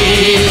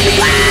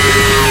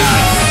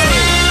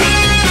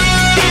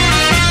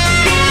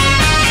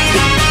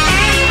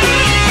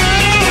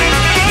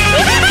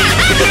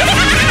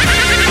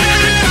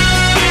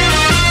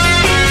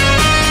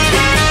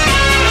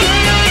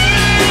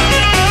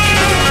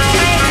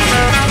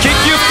 Kick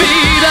your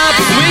feet up,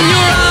 swing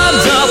your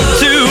arms up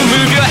too,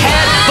 move your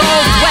head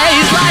both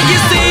ways like you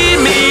see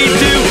me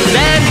do.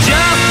 Then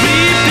just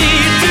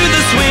repeat to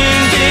the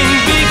swinging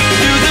beat,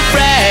 to the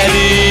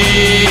Freddy.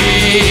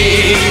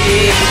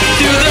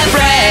 To the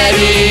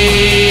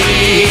Freddy.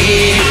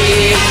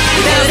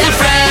 There's the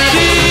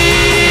Freddy.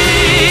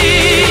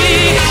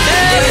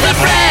 There's the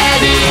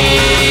Freddy.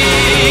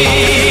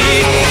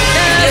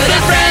 There's the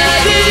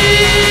Freddy.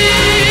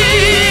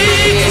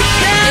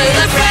 There's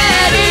the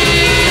Freddy.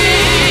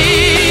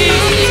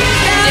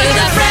 There's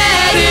the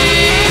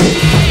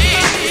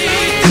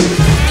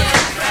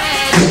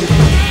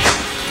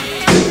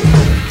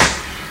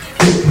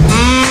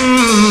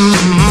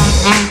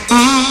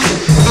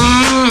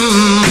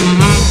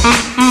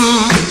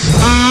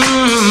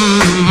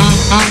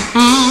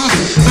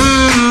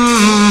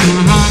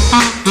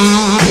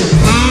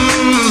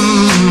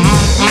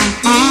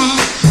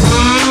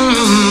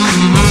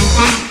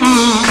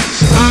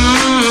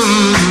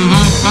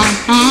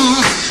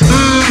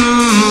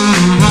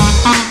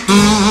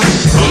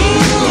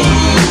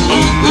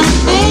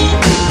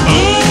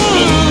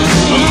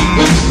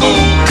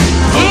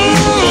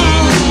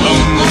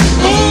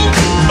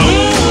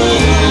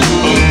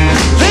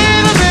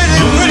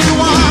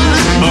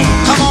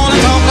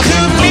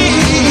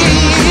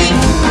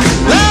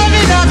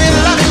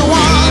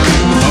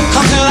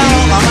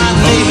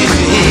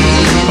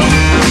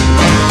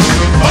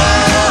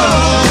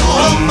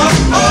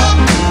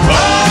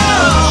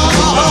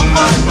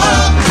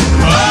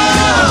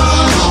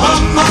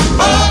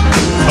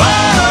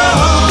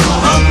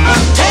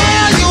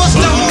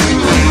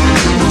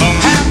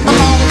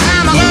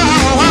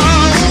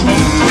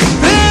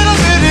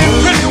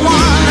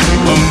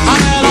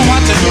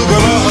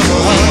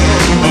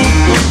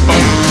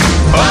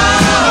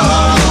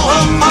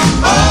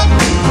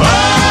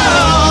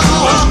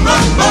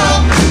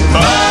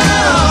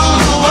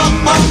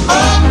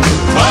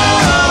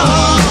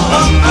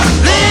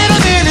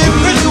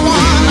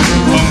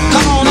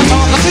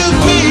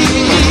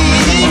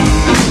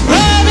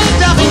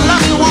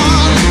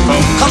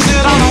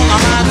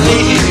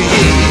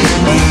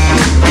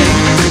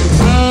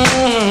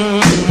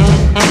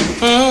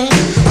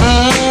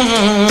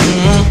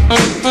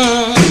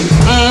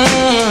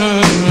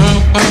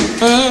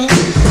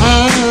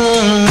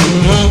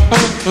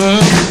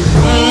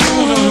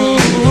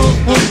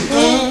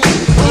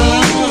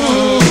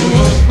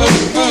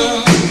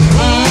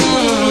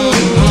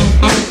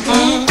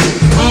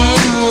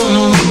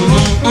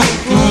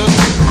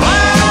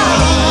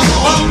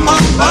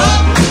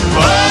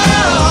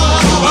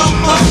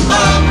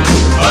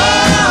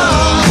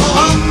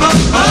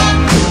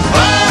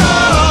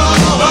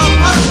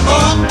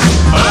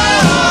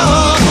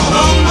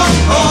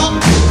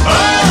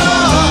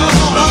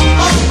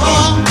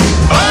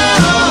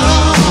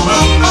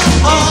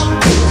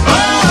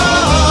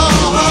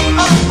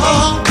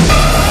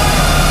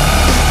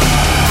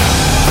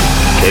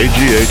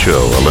KGHO,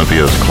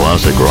 Olympia's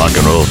classic rock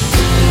and roll.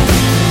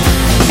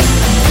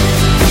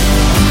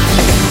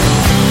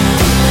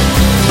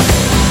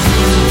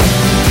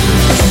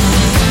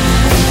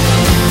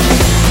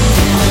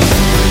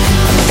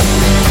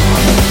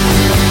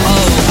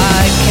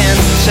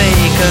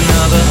 Take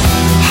another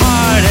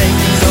heartache,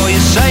 though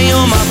you say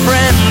you're my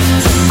friend.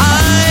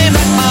 I'm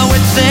at my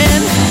wit's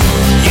end.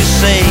 You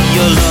say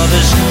your love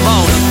is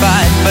bona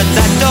fide, but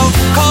that don't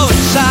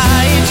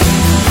coincide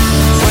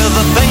with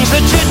the things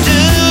that you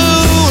do.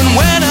 And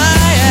when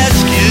I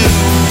ask you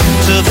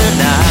to the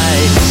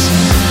night,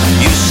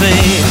 you say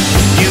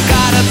you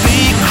gotta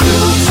be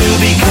cruel to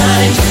be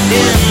kind,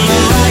 in the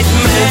right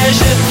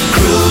measure.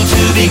 Cruel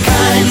to be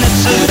kind,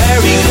 that's a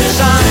very good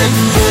sign.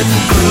 But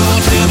cruel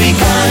to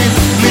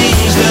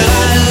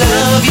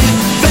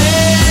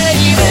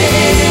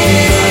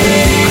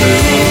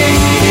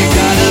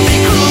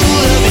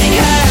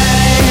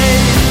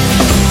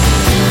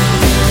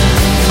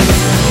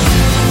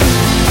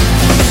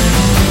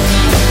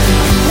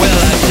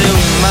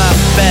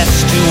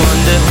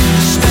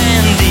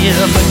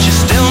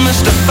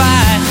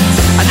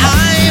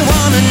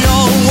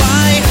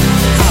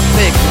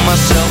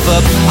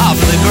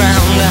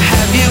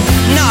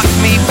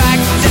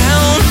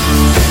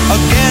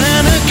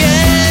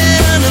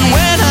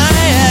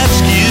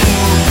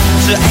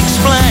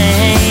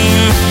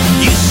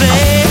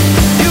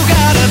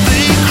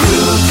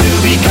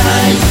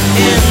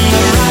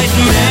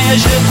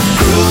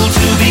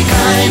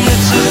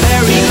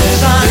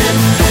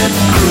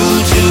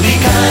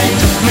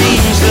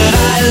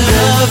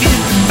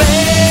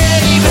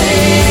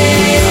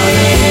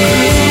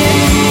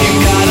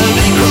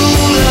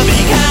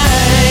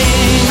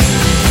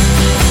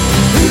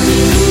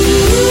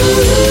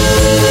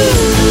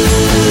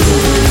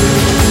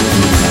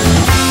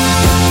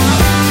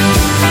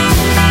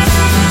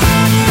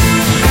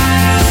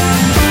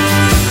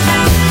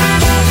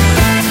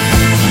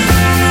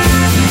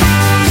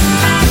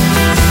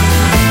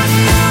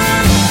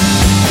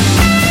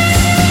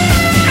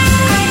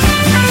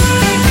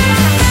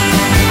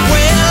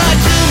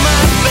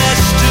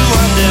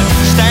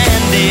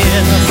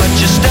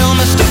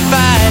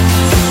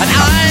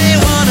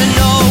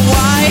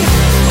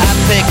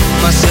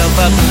myself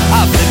up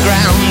off the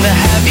ground to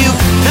have you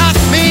knock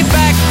me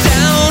back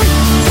down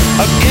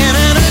again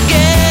and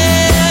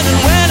again. And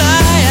when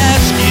I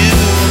ask you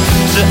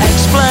to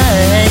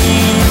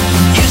explain,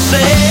 you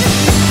say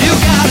you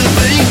gotta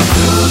be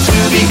cruel to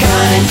be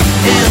kind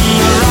in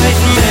the right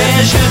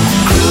measure.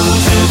 Cruel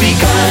to be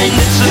kind,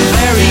 it's a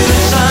very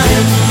good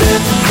sign.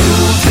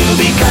 Cruel to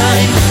be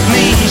kind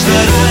means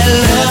that I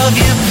love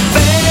you,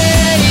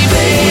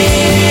 baby.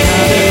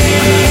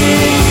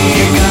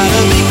 You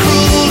gotta be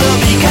cruel to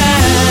be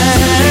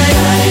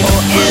kind,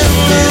 or in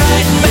the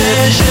right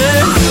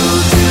measure. Cruel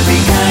to be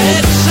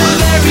kind, it's a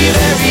very,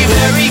 very,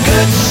 very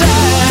good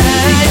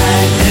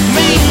sign. It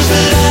means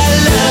that I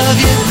love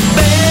you,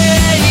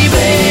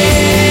 baby.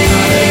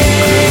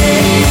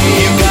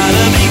 You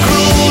gotta be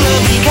cruel to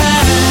be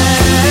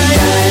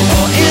kind,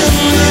 or in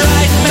the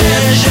right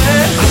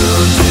measure.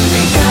 Cruel to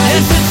be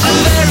kind, yes, it's a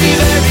very,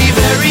 very,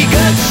 very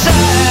good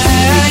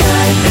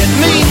sign. It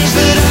means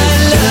that I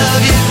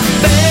love you,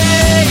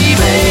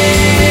 baby.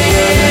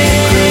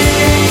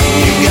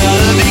 You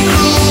gotta be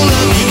cruel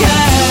to be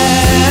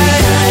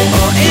kind,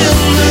 or in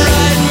the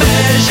right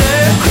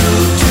measure.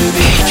 Cruel to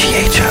be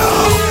Kgho.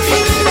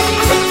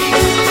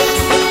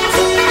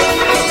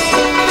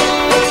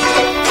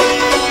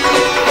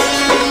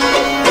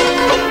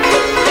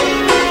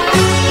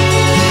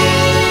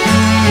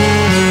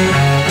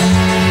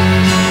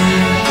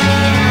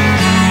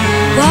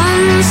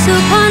 Once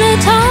upon a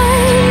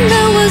time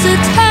there was a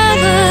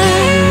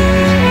tavern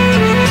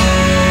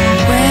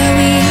where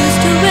we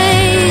used to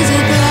raise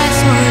a glass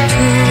or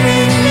two.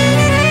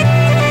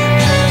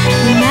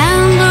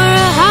 Remember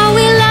how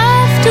we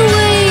laughed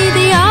away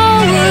the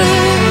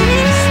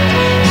hours.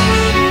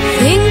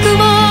 Think of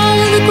all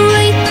of the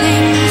great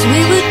things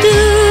we would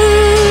do.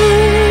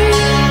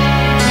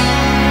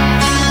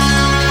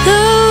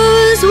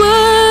 Those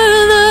were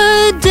the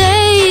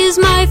days,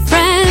 my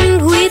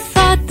friend, we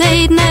thought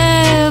they'd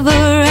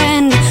never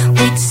end.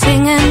 We'd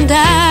sing and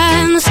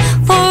dance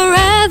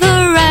forever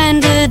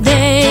and a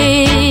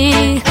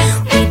day.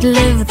 We'd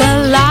live the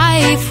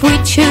life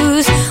we'd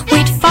choose.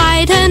 We'd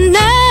fight and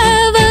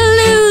never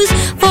lose,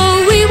 for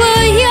we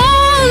were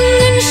young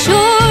and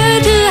sure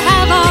to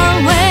have our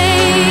way.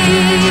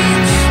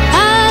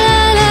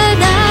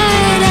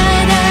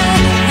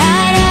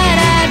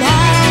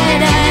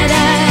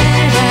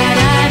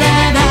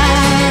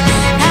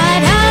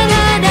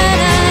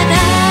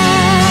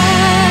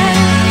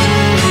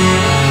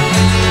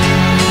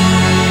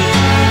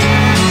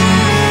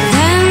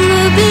 Then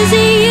the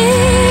busy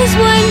years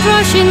went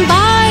rushing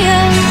by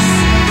us.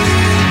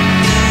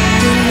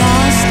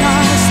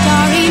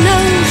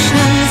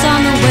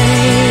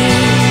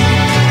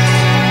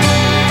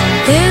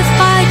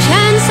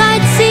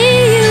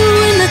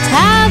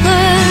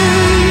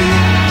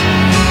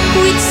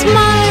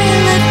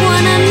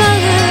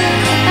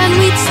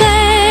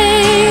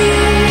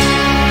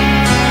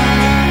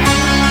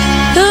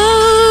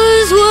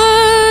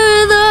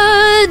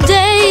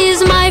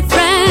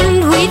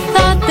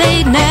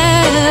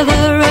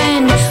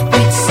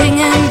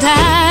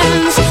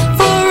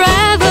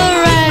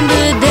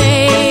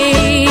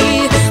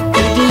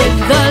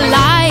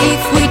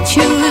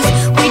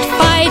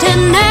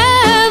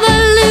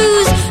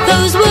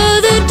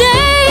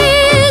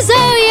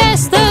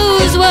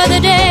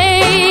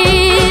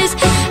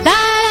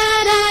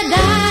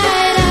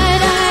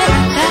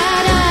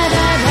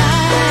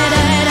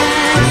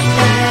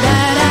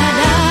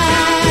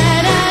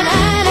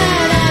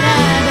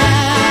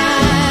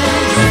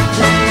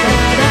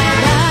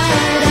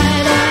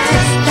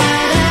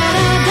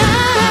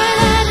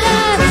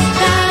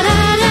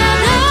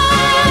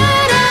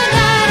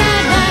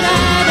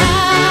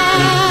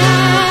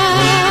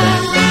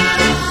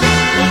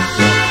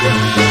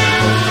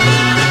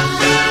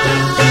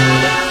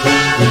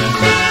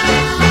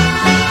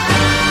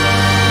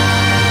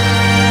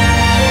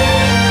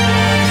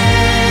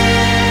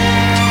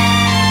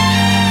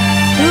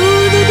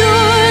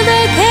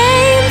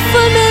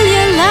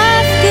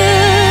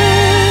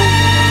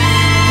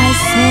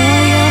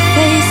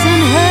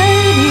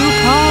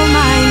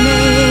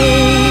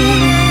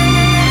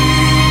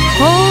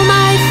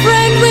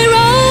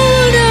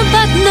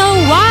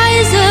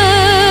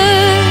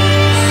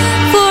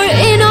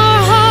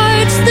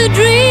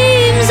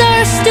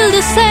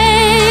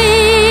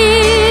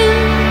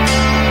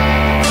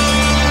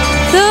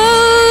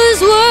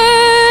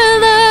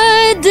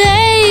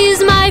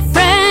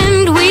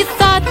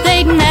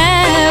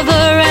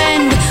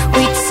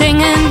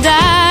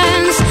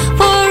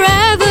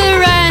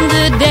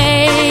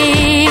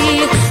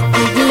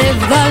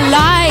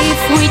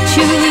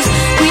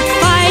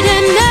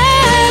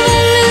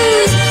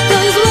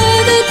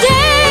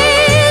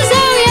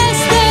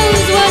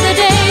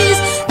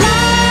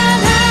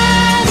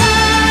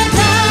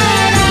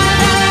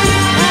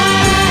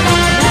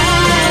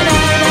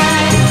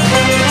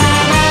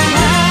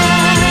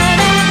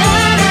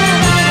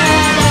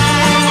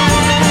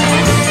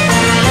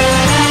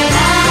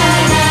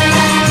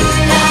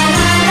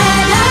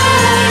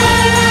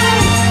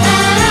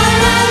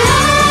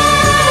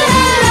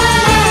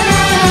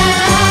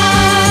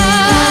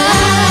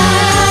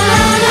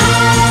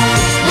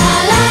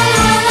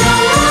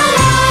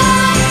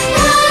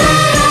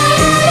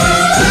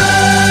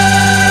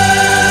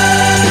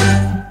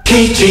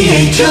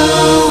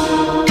 Kgho.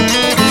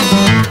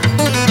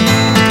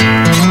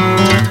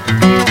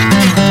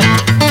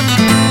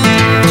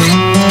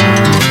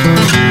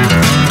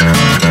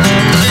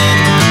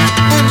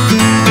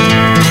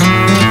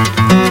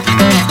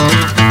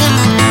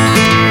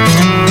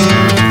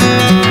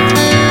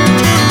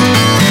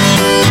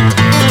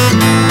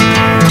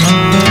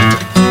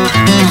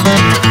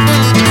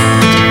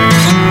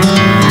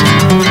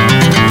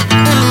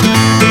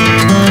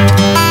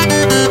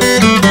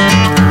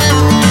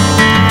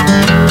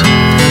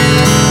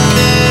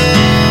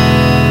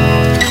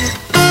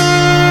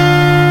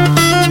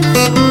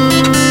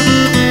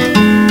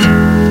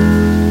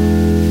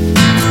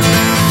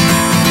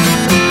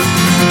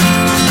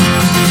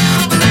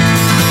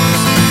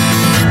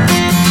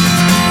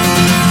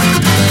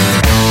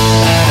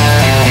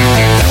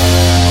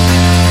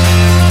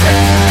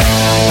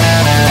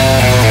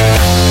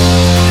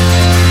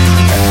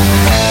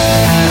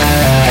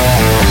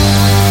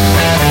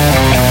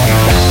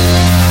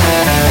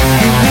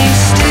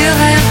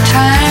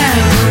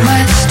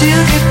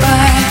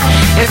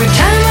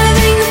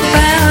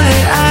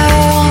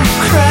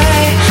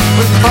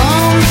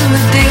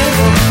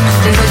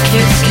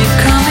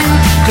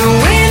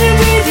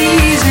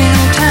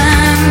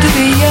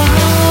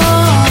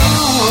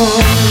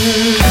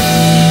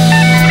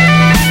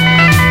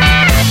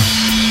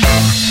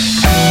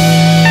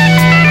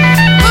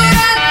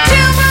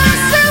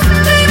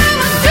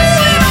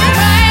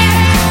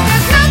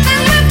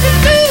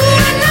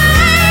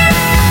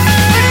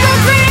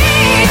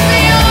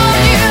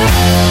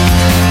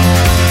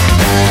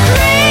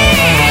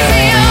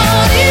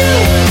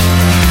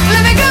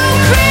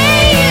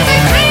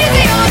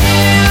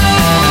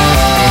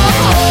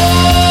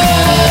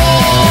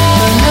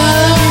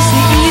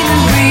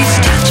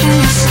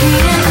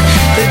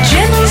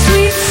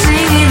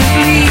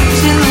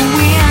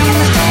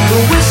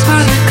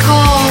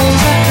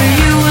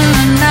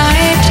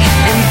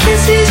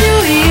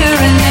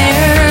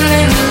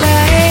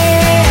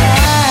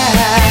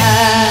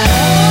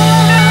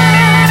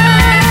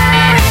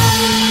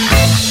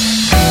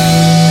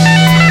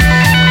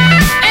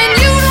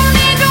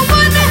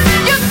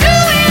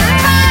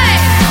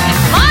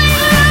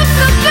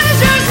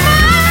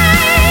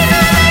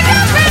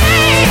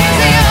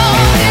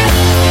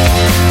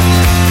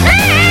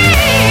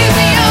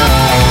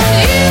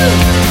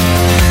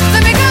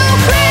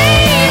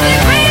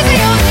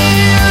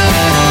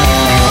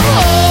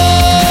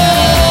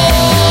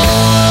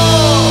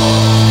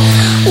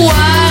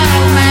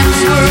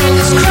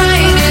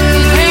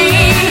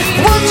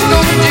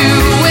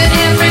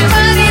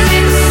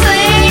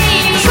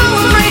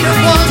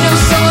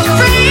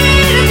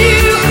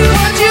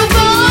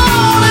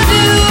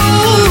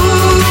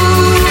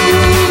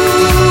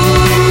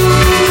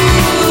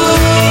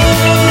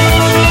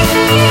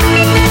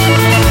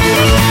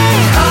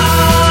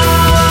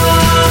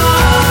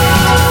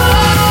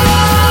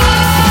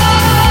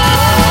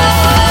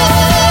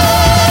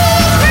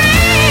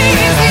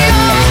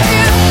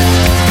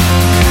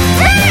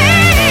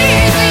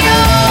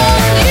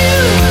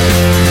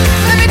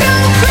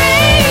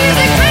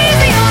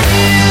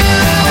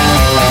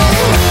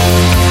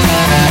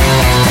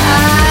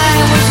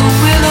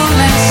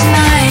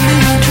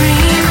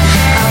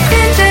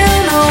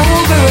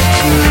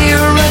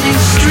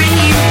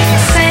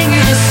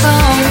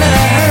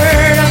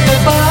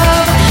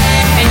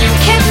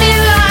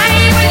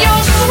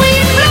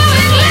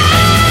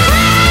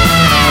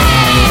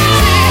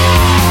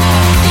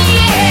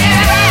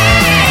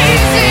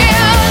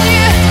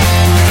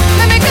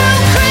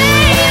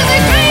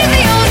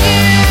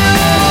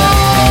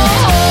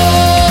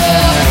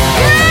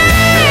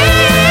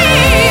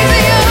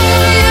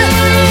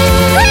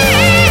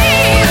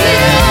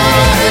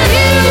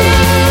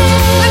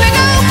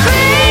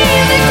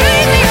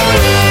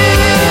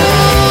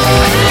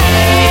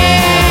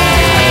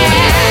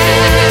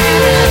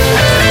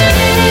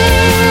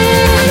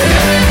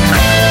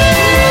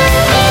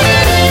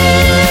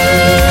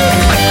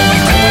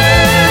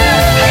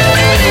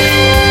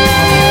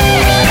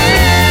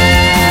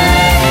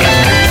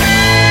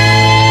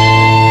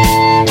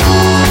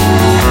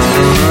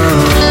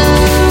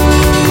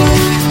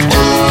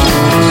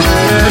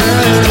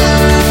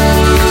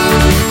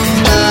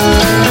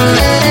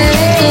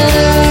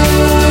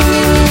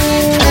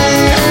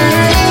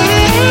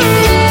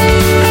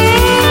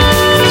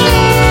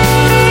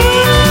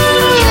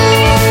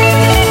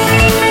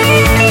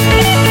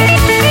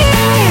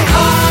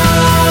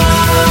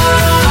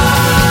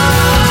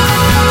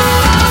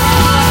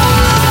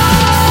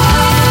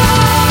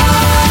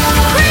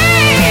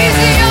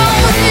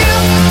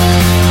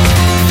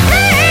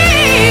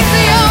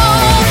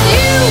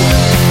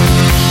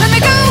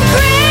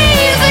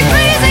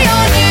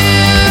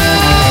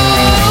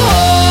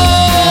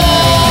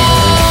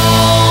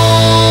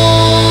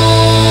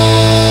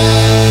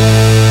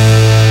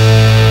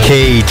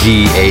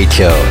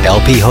 Kgho,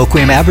 LP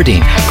Hoquiam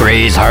Aberdeen,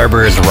 Grays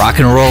Harbor's rock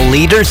and roll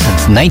leader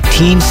since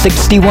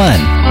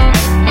 1961.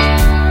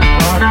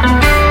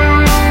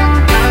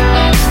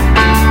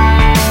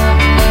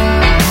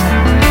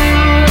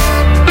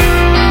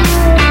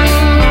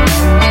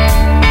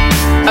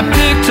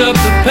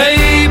 the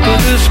paper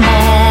this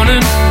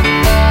morning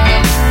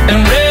and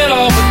read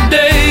all the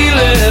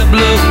daily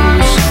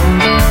blues.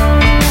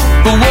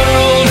 The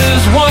world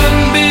is one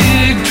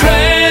big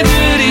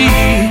tragedy.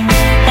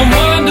 I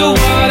wonder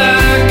what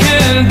I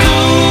can do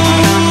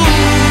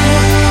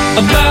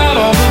about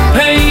all the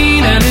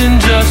pain and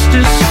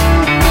injustice,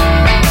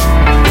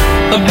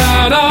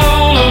 about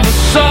all of the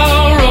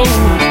sorrow.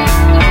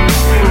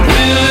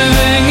 We're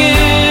living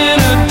in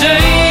a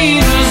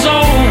danger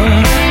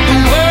zone. The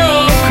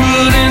world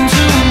could end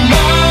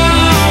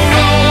tomorrow,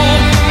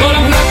 but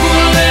I'm not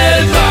gonna let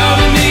it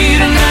bother me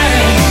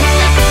tonight.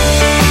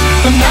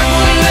 I'm not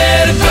gonna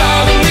let it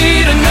bother me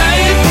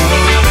tonight.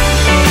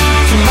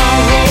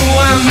 Tomorrow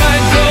I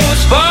might go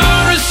as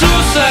far as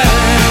suicide,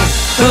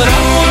 but I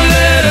won't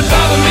let it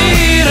bother me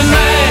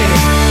tonight.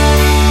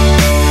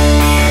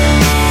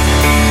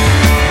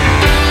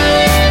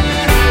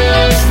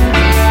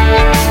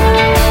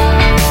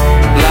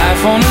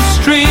 Life on the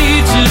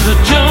streets is a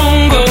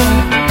jungle,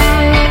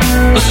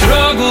 a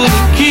struggle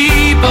to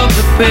keep up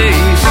the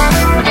pace.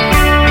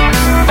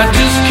 I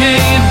just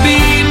can't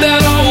beat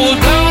that old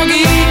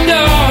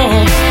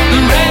dog-eat-dog. The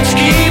rats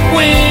keep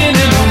winning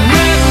the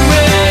rat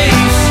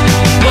race,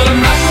 but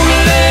I'm not gonna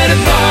let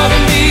it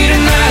bother me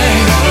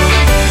tonight.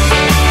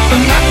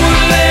 I'm not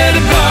gonna let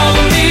it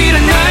bother me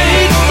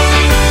tonight.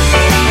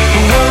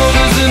 The world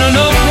is in an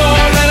uproar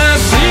and I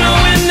see no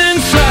end in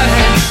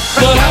sight,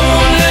 but I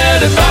won't let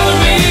it bother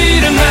me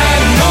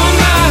tonight. No,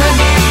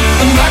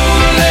 I'm not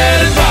gonna let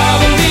it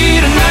bother me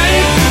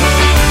tonight.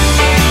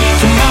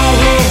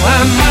 Tomorrow I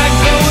might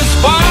go as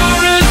far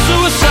as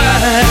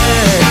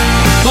suicide,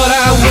 but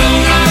I will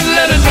not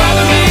let it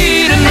bother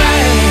me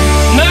tonight.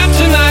 Not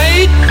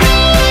tonight.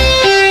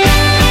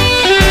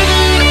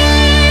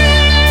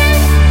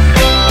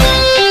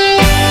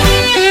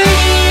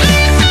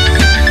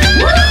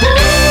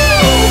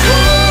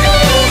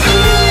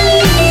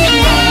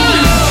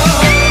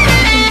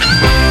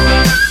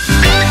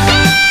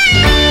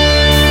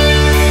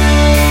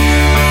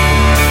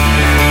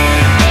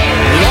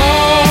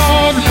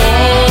 Lord,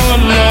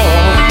 Lord,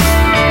 Lord,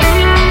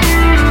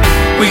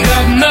 we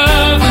got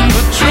nothing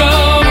but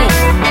trouble.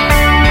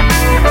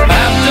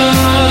 I've done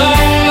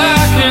all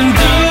I can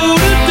do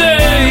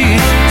today,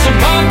 so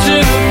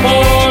bartender,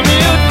 pour me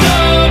a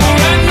double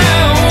right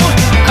now.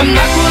 I'm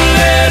not gonna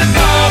let it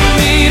bother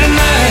me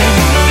tonight.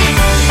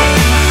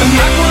 I'm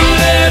not gonna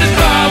let it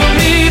bother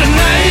me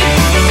tonight.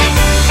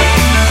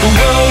 The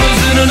world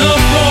is in an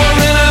uproar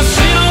and I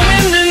see no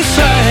end in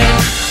sight,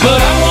 but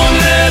I won't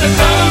let it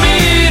bother me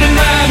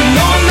tonight.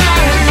 No,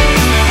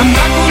 I'm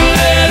not gonna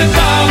let it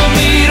bother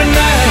me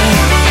tonight.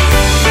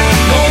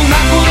 No, I'm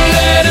not gonna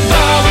let it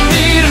bother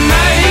me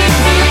tonight.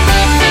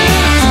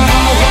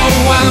 Tomorrow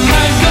I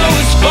might go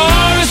as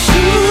far as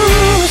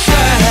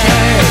suicide,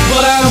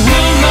 but I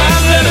will not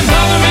let it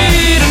bother me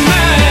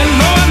tonight.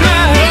 No, I'm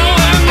not.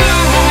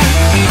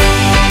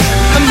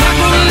 I'm not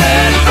gonna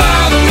let it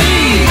bother me.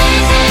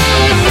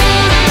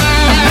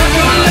 I'm not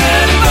gonna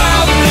let it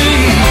bother me.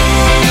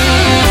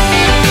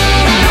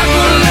 I'm not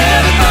gonna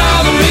let it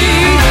bother me. I'm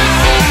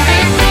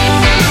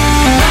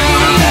not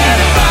gonna let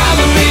it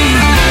bother me.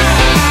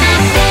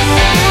 I'm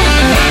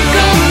not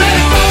gonna let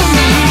it bother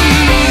me.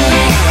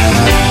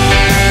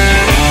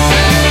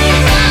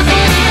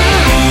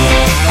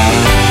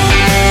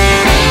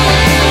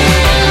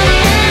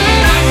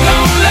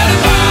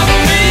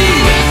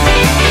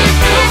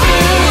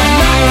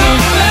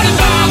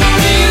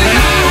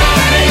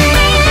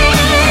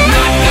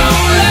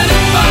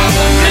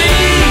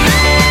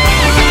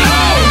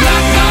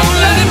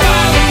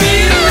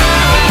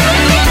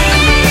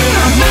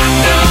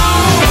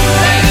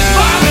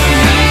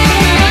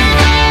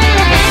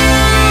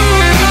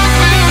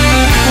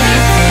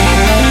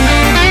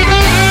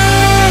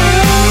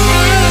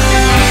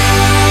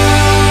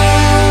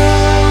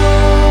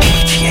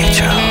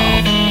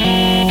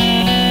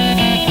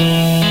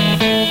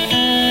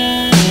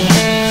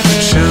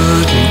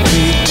 Shouldn't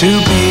we to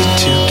be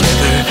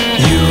together?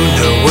 You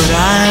know what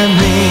I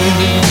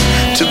mean.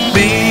 To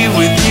be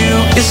with you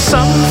is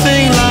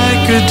something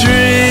like a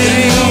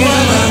dream.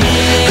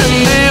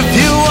 And if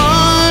you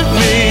want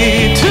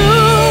me to,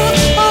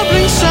 I'll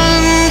bring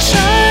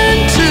sunshine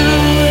to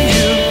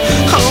you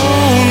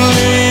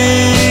only.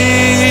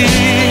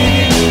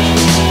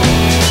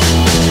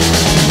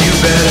 You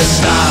better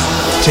stop,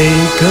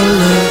 take a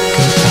look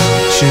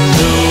about. You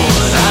know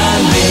what I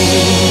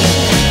mean.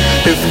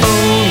 If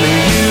only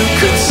you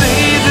could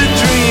see the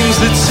dreams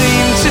that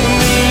seem to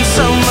mean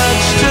so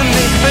much to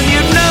me, then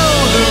you'd know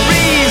the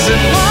reason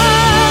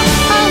why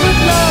I would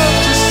love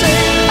to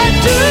say I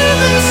do,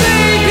 then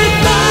say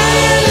goodbye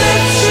and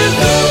let you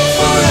go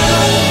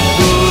forever.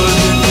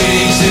 Good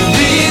things to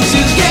be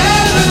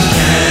together.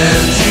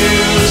 Can't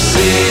you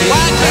see?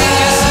 Why can't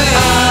you see?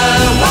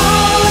 I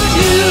want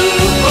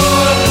you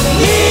for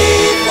me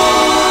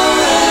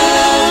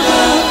forever.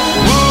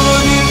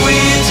 Wouldn't we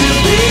to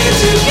be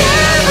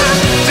together?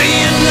 Do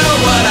you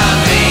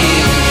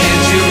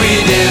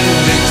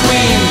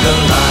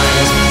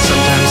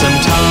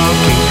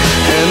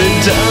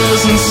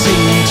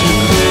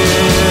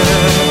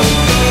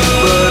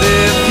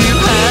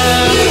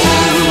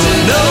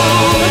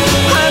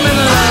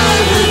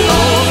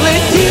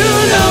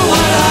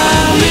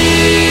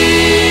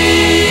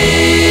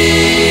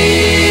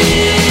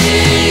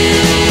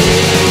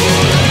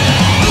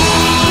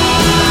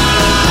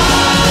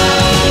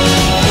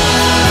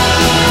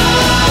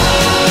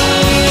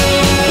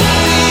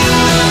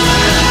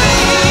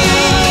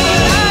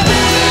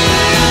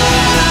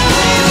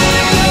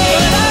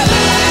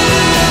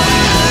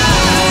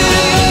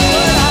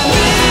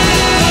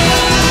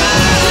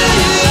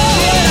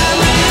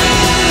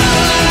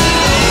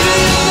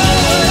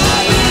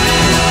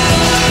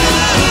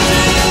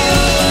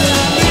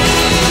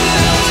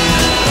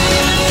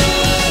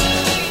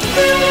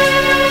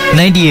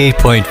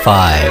 98.5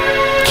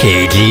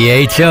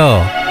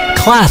 KGHO.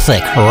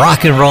 Classic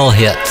rock and roll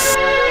hits.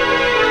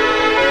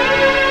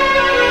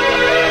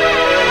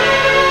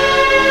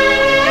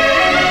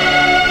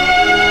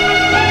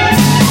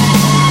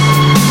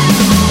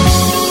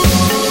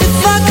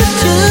 If I could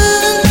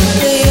turn the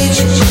page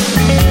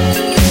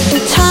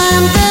in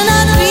time, then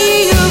I'd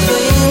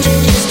rearrange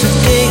just a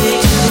day or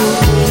two.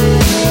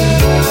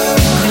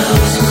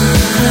 Close my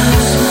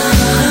eyes,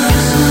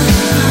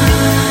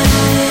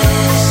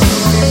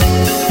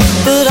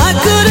 but I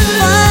couldn't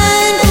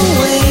find a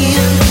way,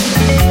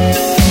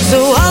 so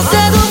I'll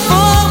settle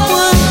for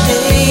one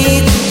day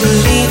to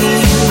believe in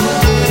you.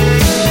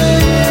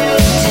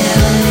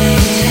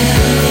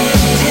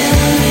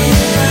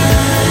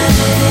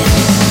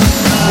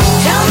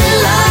 Tell me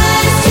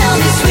lies, tell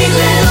me sweet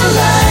little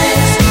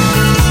lies.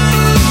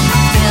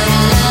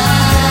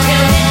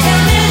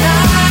 Tell me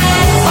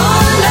lies.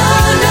 Oh no,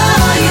 no,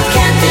 you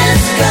can't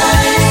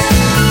disguise.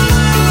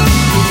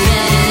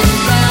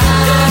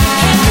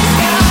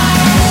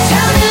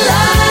 Tell me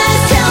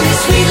lies, tell me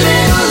sweet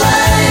little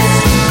lies.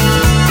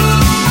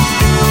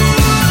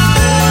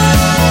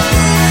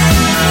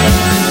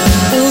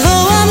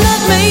 Although I'm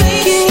not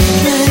making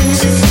plans,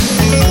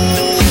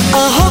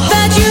 I hope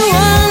that you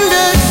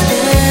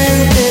understand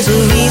there's a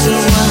reason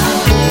why.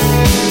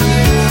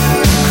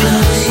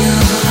 Close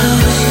your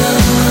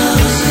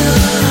eyes.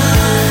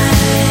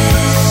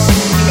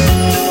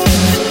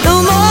 No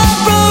more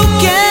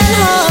broken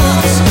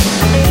hearts.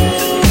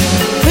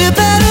 We're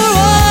better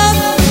off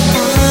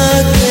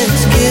apart.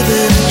 Let's give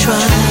it a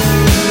try.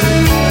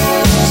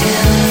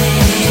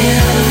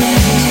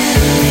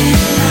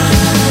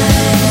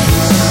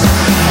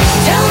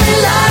 Tell me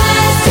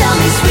lies, tell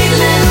me sweet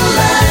little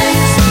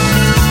lies.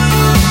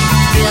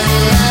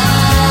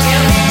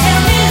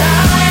 Tell me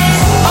lies.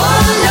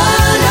 Oh no,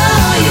 no,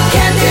 you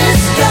can't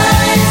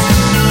disguise.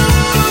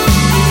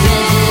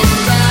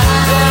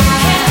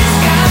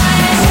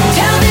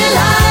 Tell me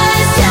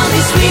lies, tell me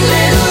sweet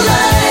little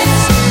lies.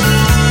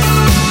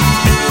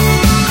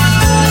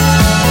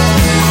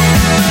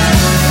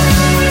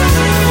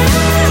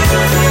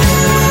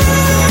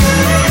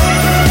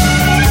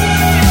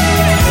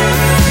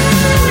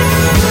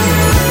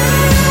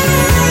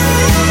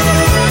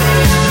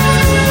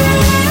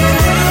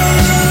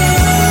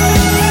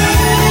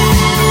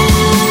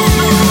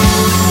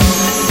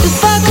 If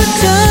I could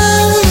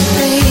turn the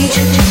page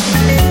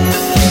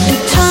in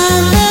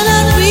time, then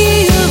I'd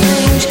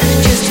rearrange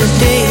just a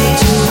day or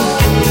two.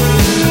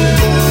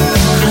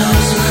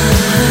 Close my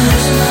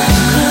eyes,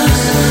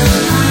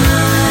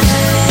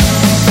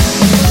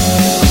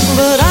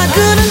 but I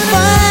couldn't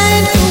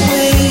find a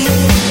way,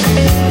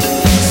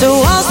 so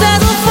I'll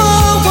settle for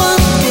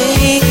one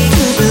day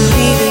to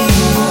believe in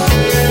you.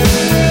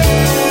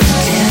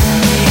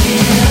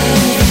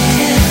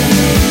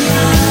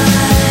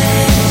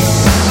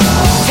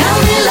 Tell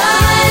me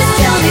lies,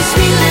 tell me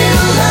sweet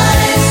little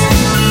lies.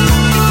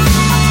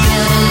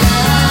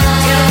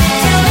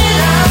 Tell me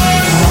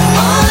lies.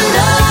 Oh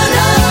no,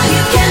 no,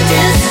 you can't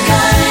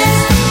disguise.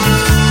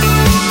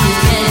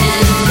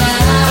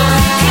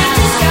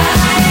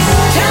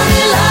 Tell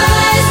me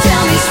lies,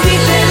 tell me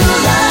sweet little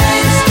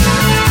lies.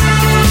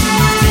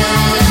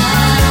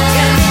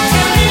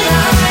 Tell me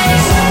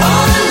lies.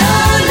 Oh no,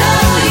 no,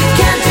 you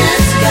can't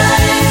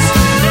disguise.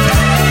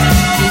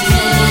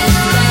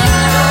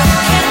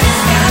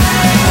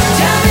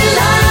 Tell me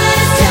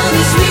lies, tell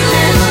me sweet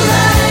little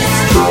lies.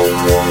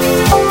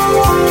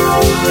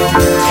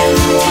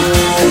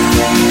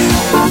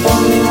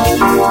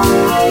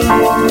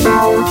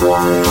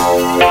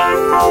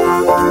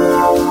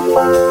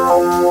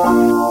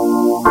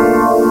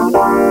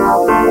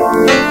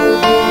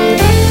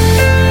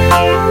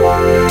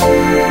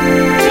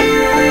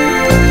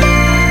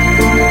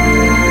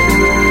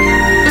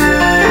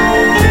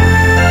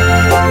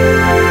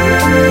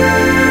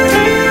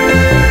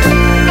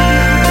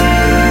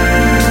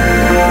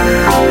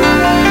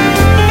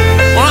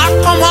 When I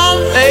come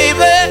home,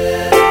 baby,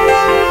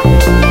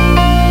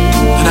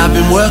 and I've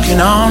been working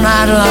all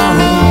night long,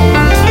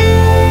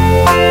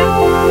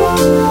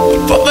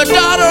 put my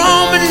daughter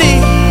on my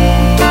knee,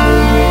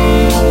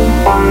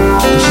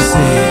 and she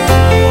said,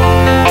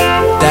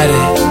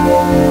 Daddy,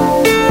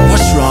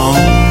 what's wrong?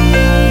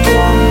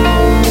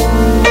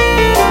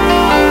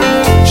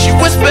 She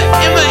whispered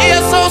in my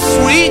ear so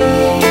sweet.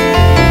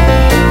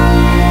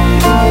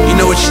 You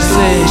know what she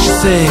said? She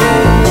said,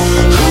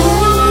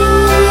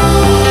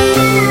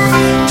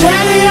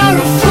 Daddy, you're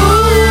a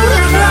fool to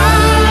cry.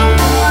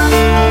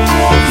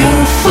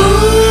 You're a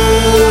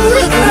fool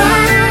to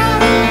cry.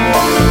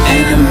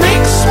 And it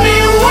makes me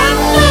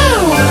wonder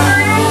why.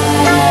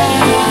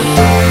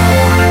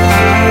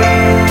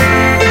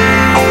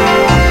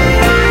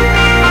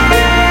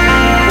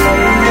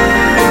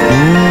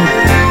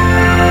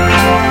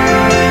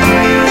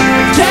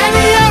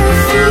 Daddy, you're a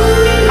fool.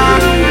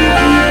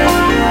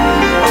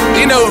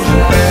 You know,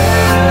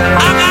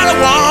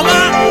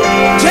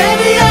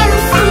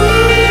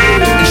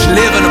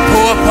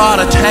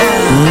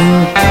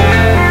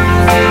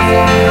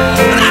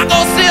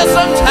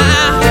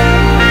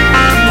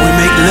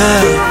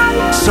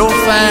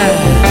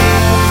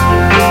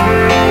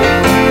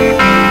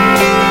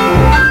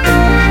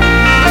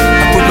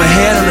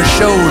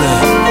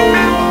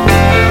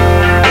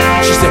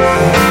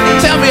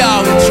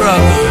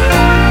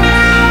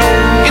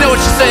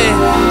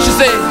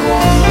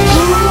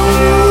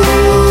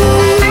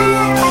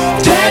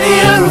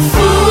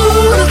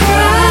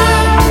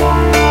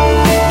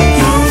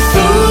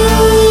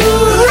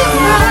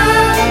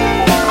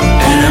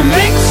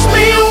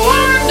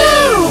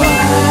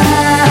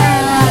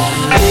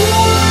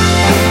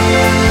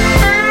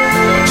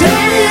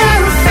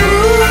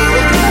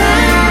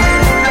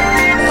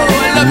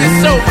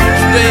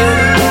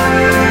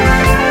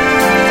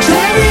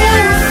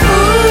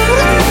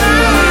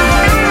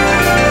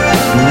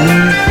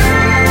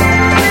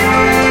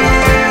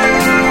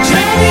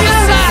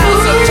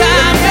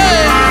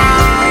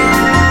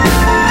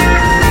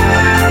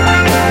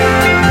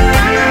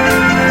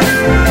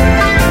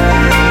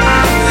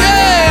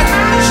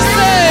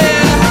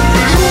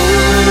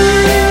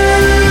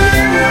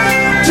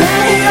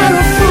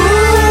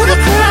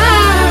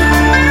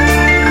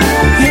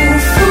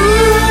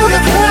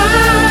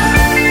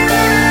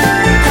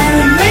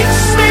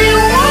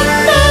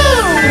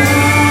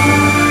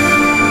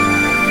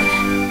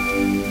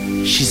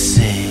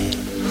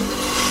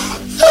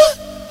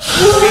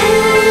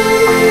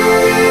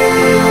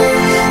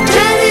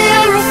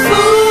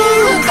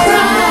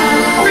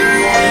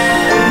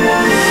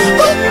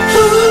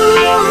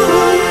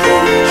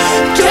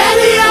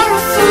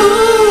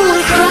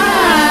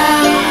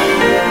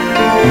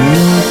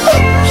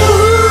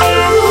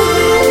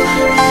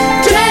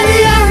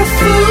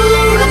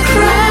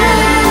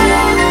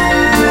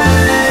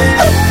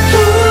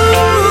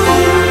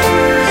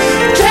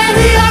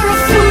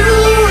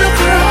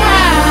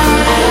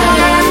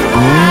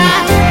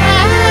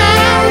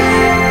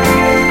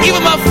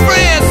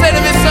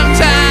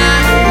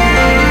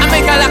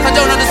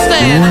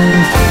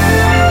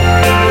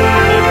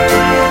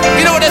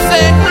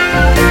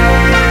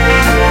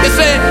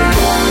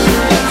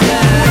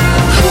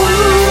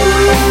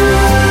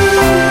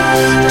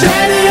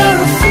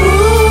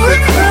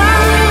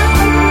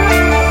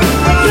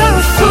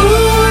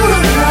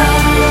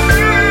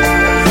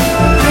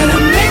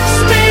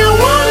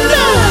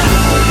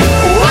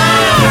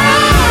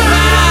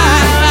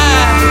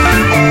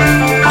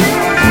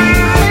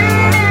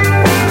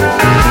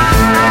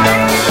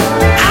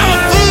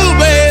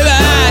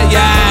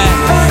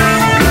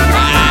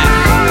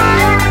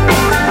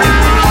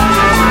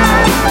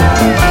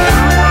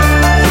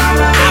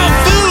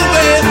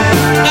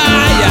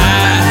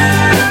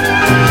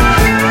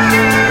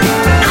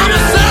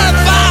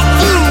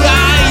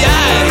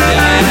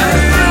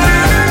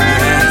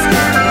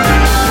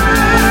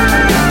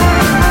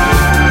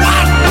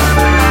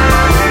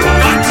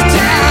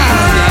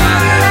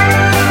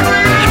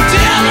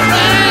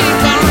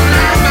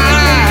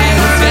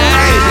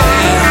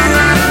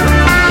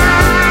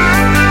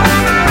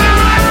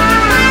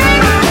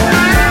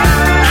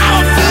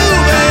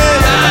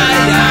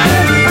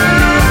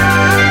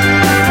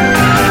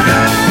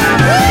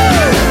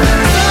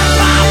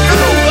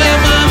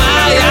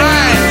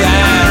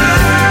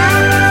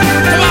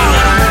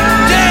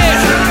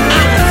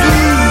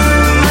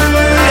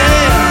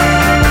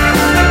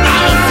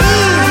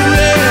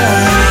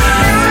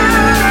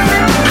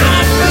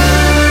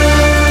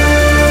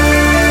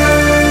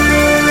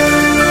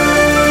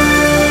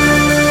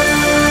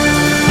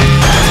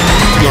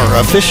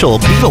 Official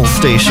Beatles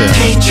station.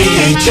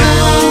 Kgho.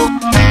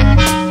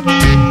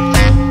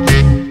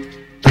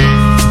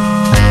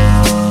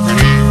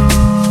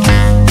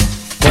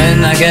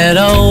 When I get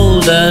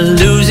older,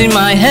 losing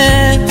my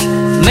hair,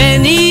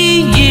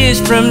 many years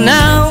from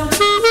now,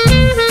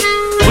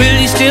 will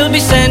you still be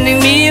sending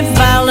me a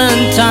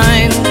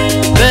Valentine,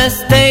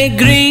 birthday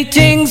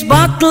greetings,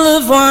 bottle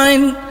of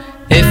wine?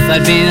 If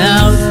I'd been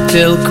out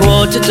till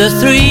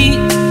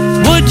 3:15,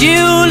 would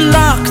you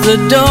lock the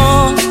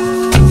door?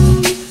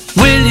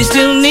 Will you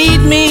still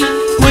need me?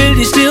 Will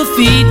you still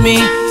feed me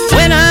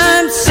when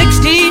I'm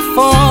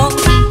 64?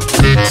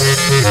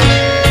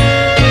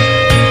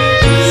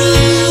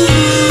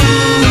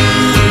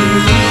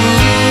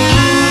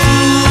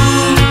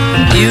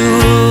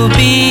 You'll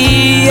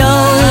be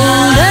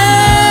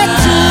older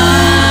too,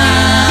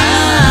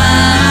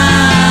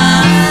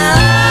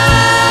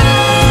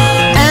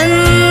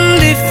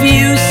 and if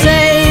you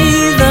say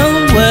the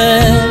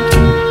word,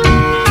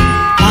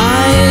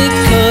 I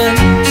could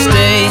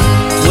stay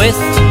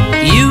with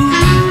you.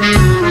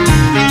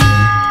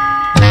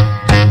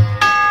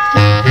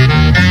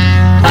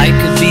 I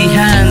could be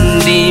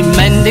handy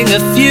mending a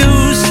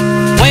fuse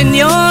when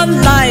your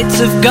lights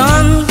have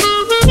gone.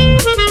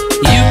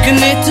 You can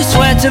knit a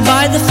sweater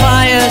by the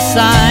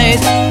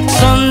fireside.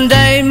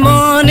 Sunday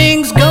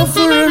mornings go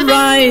for a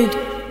ride,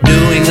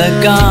 doing the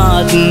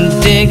garden,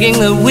 digging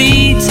the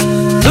weeds.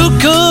 Who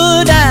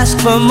could ask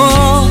for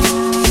more?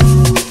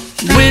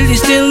 Will you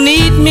still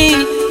need me?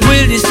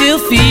 Will you still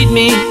feed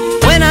me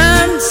when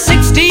I'm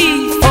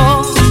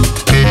 64?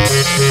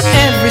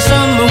 Every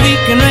summer we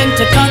can rent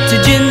a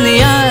cottage in the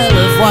Isle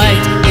of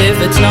Wight, if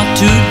it's not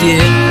too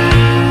dear.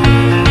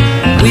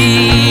 We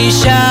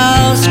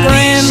shall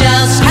scream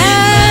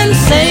and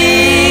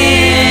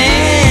sing,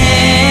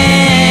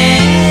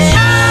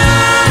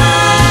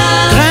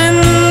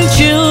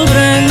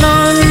 grandchildren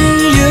on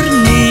your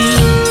knee,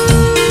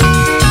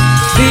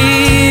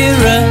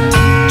 Vera,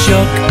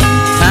 Chuck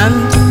and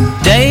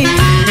Dave.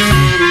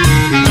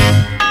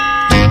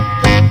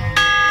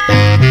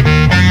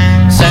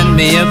 Send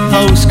me a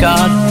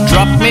postcard,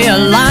 drop me a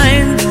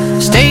line,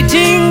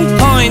 stating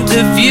point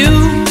of view.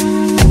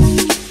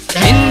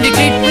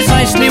 Indicate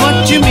precisely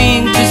what you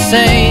mean to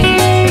say.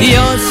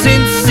 You're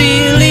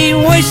sincerely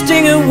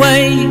wasting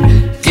away.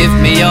 Give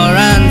me your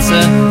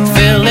answer,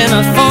 fill in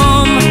a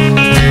form,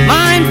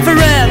 mine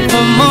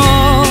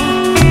forevermore.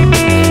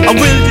 Or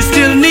will you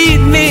still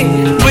need me?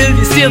 Will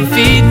you still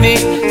feed me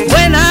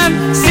when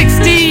I'm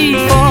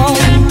 64?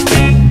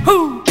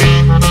 Woo!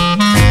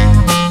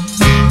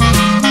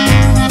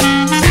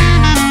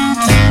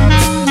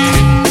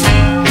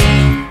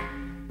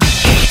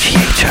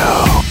 Kgho.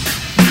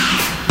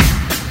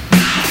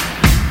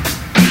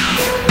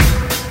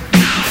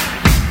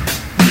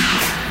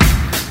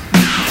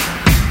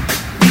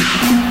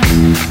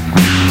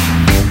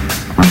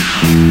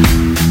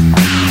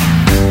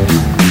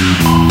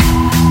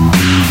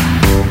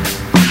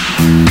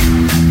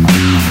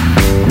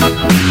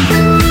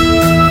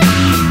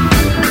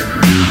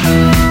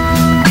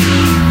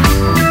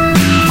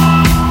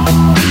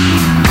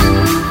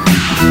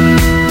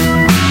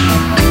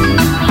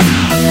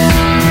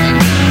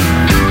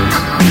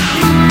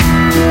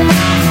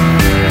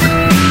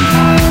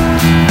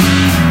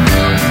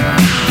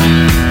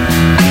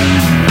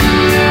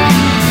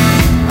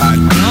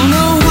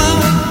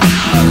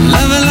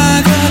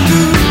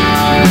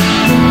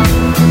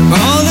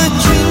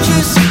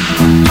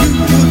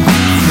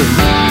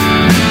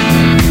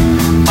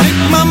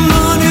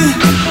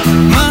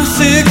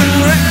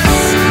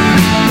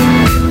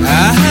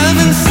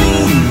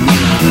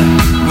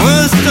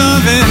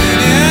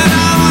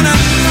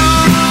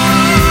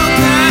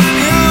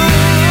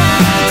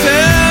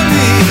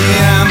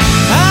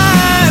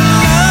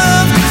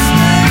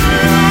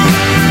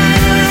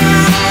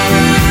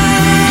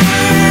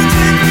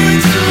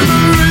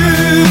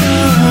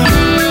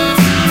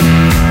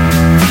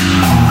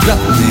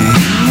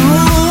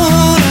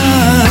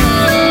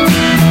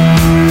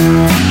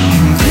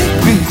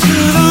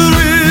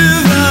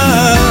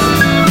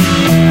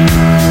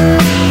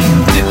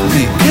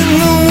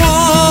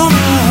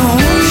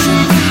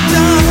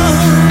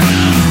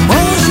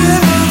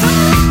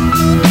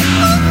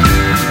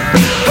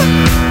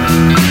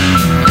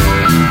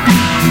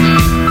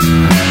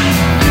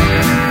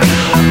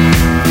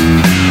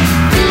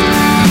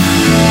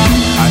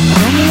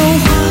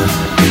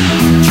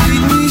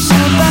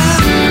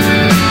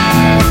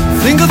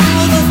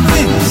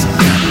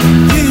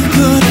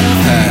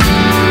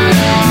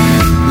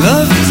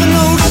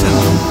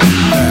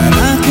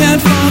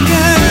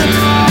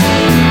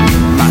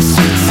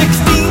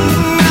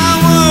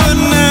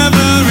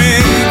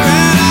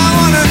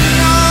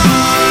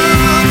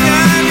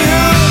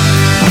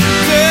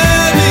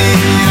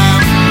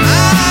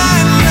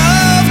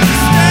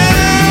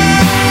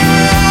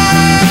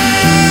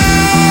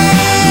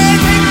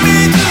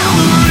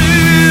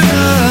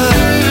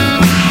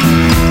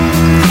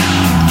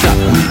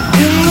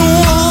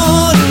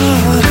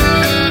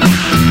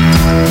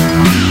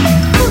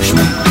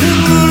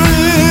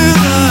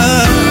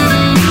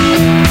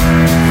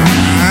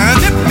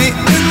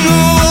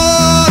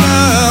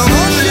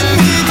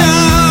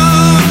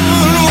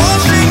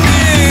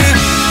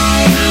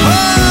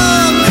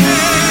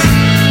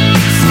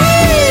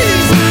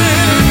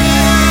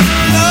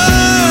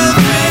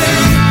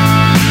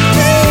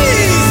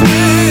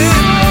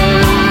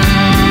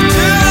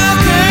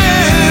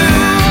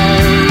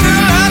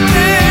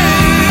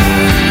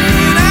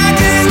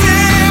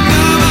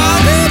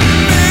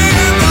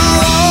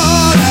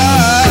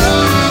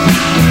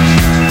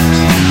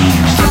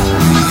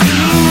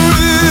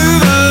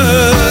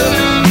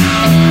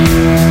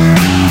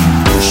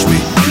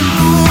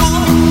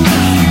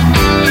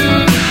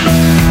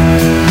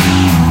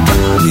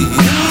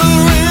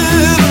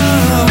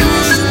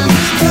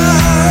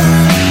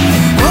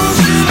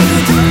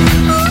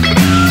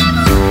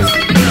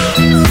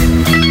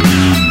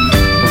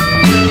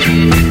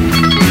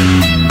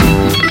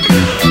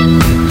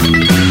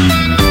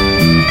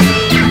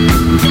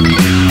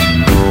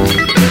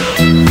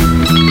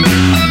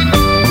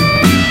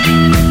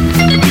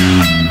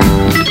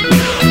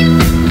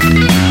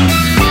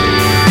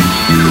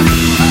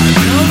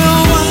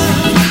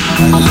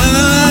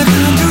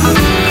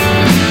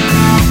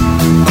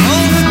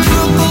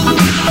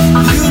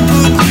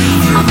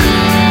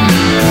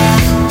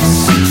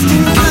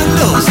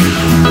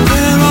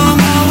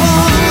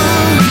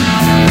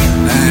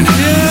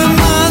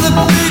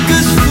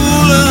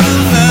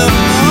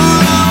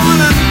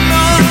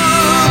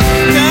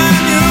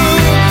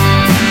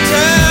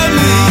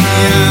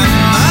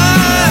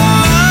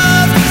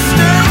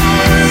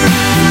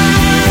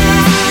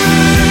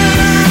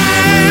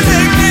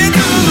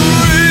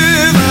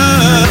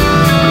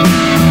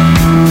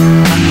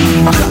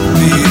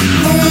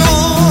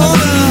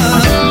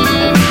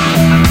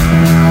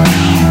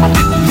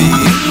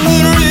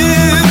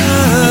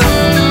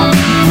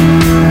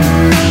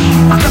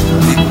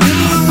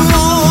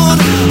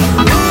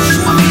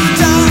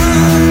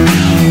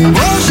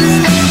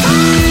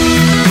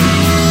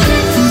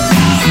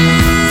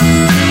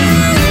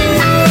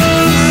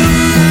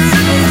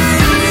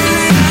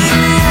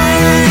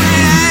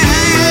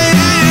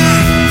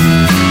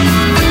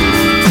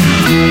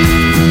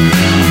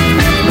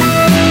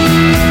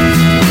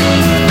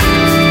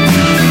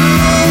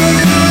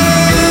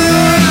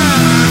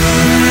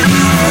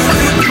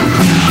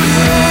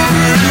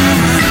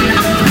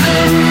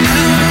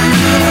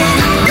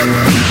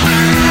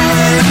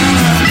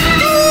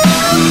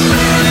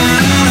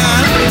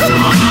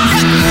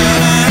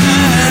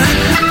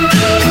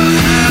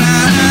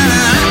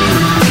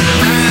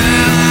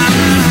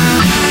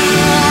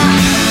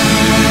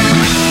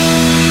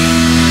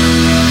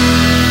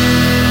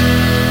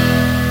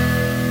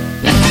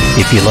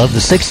 If you love the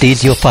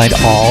 60s, you'll find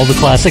all the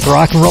classic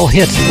rock and roll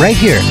hits right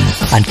here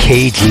on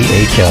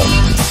KGHO.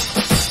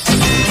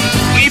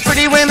 We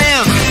pretty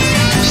women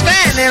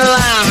stand in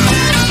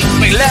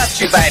line. We left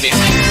you, baby,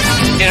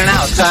 in and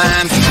out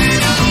time.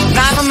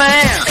 I'm a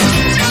man.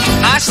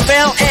 I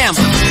spell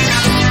M-A-N.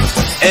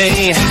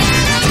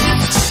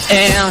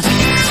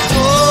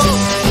 Oh.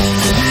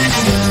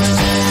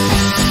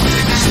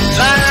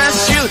 Line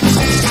shoot.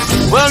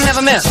 We'll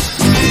never miss.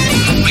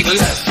 We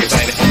left you,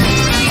 baby.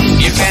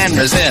 You can't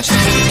resist.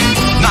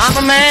 I'm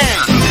a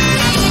man.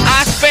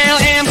 I spell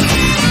M-A-N.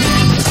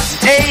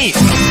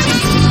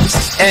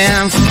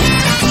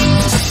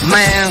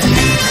 Man.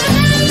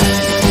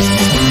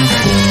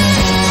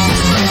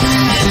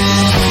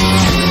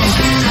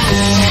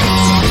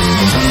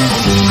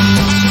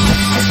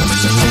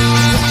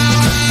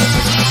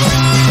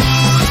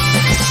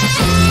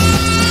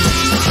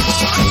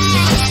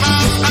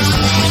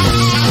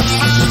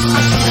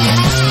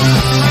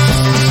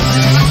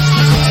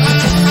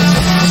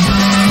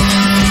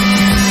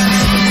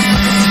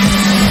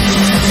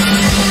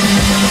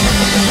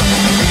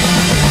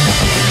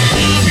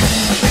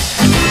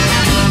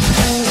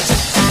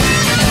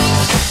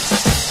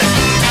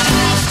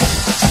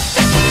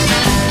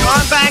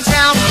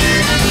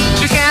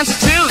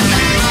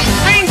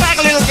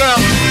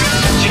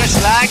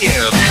 Like you.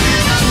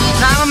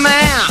 I'm a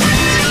man.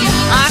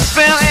 I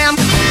spell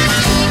M-A-N.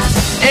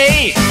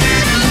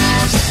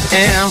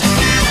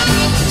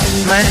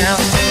 Man.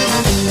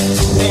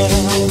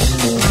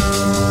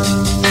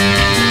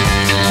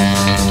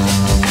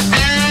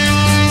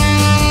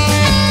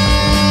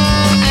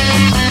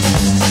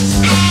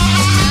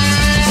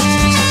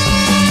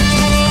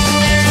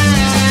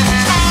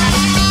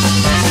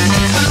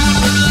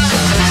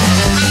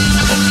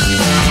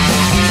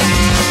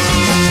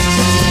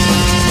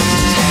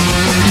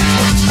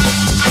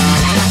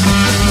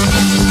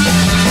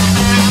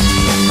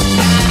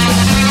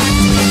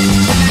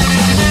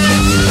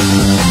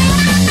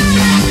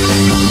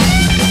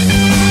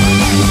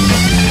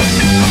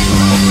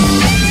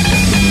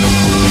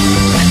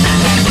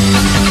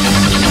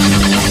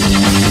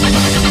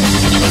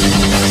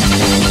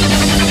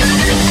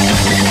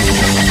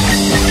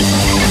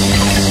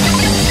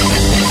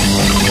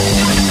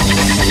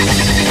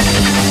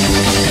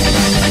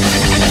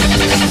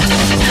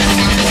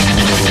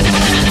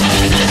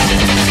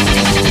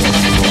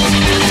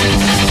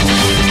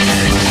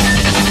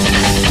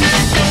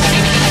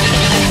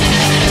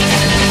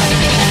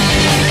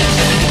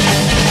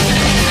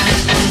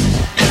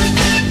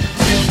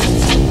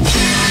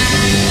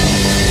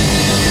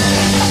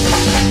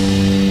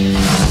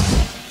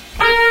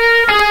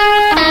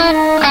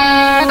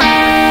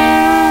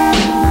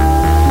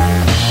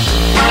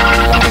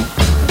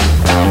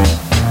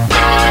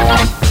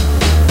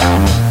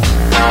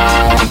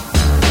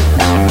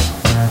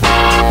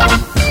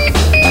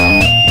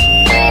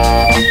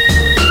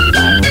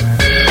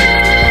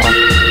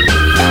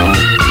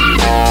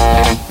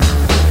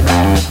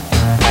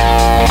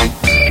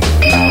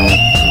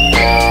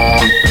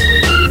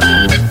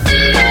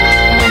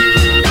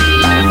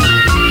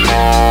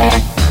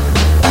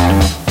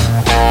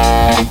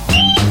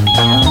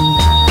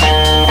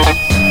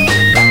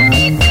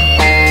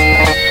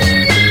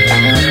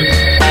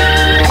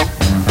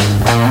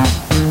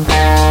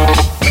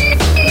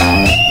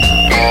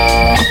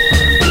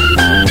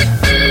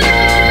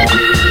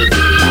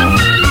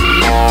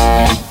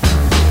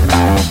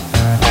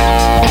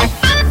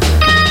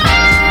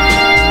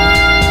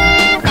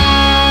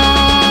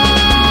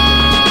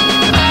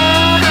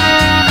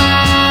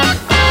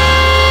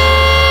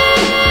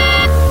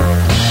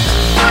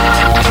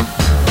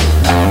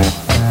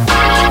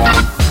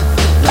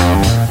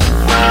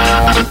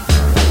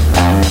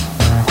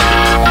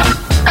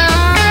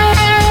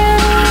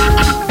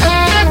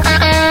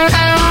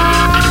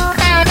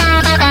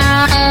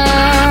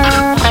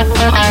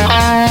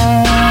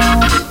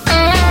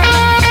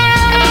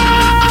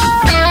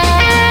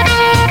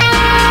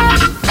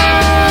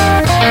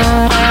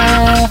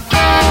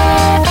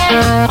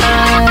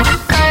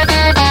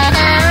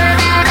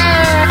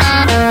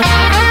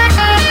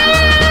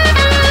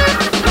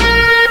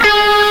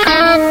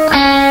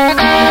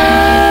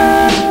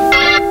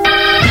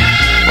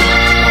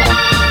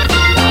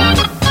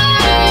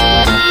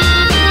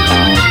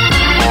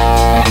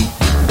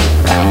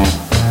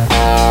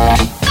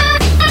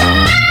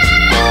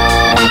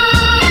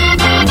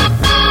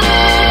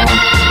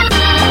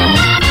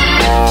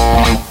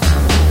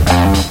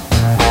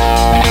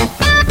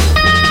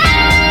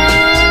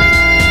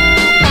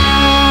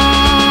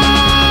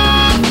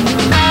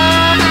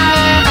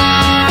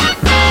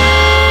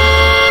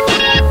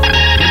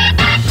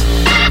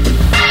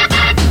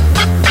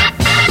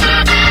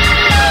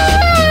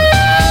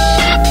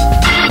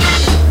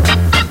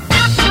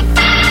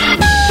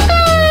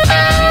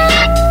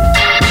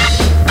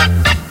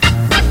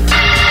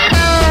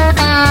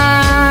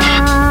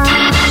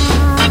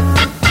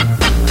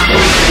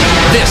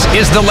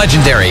 is the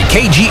legendary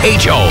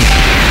Kgho,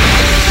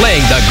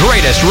 playing the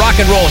greatest rock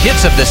and roll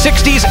hits of the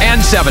 60s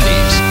and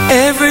 70s.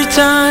 Every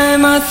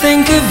time I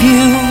think of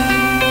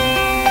you,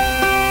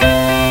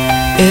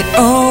 it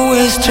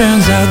always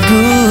turns out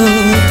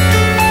good.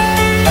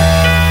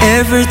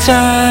 Every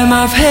time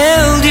I've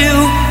held you,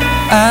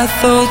 I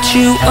thought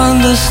you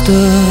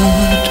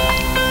understood.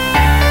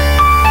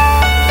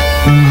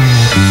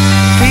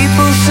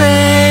 People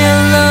say a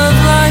love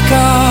like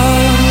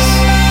ours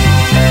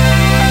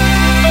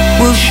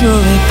will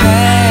surely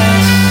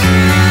pass,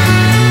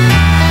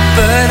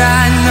 but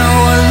I know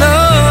a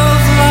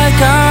love like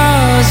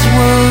ours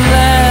will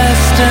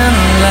last and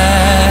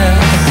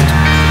last.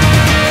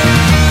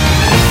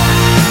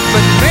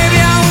 But maybe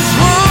I was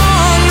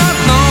wrong not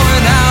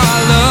knowing how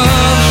our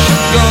love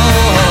should go.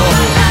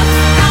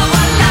 How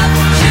our love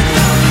should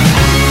go.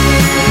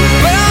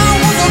 But I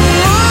wasn't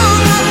wrong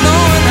not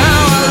knowing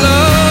how our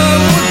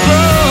love would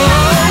grow.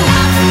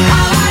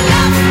 How our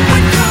love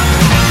would grow.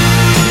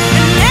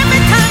 And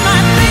every time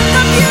I think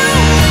of you,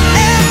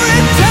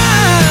 every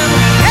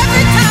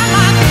time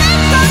I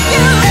think of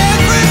you,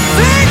 every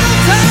single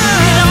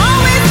time, it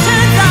always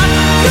turns out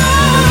good.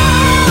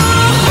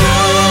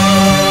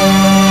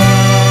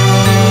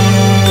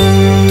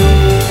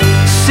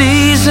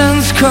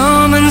 Seasons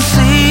come and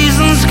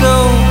seasons go,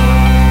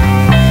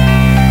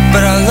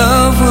 but our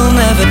love will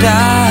never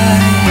die.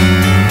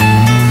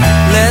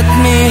 Let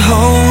me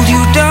hold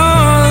you,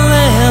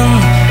 darling,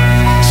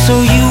 so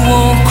you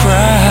won't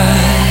cry.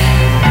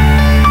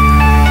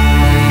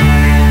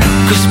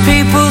 'Cause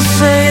people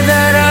say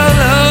that our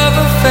love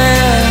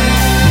affair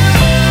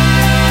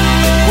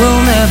will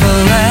never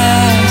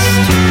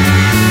last,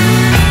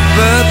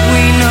 but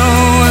we know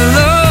a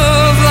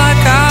love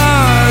like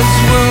ours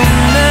will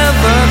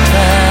never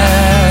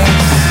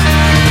pass.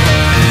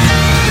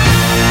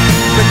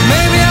 But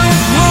maybe I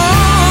was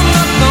wrong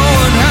not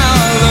knowing how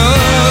our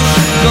love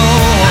should go.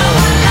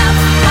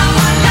 How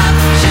our love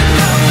should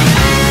go.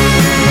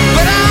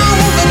 But I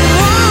wasn't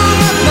wrong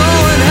not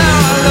knowing how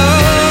our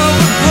love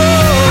would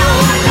grow.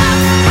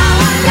 How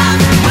our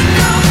love would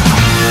grow.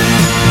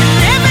 And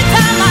every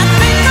time I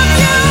think of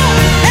you,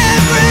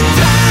 every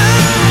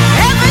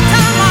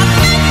time I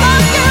think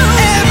of you,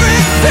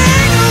 every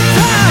single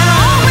time, it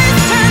always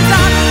turns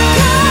out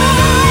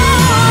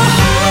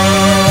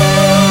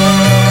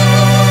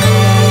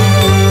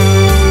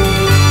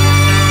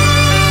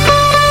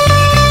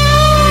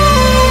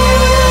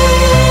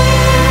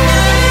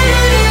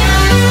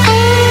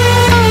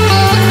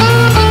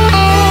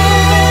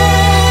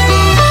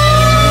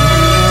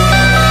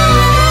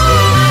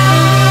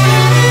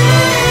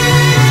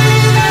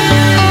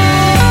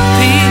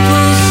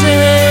People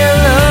say a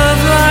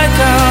love like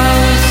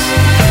ours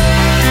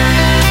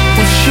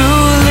will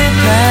surely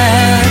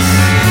pass,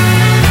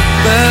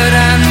 but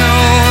I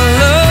know a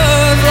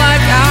love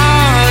like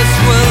ours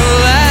will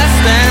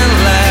last and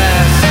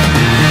last.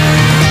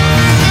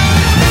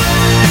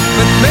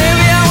 But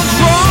maybe I was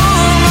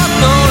wrong not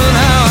knowing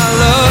how our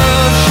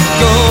love should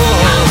go.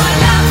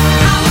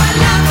 How our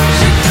love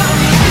should go.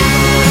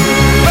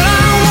 But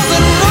I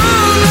wasn't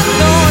wrong not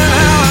knowing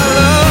how our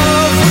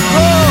love would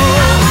grow.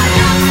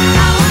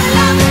 How our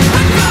love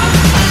would grow.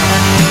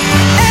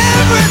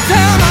 Every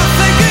time I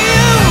think of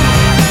you,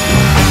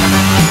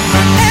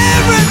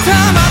 every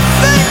time I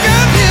think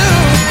of you,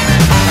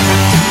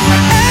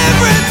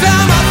 every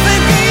time I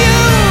think of you,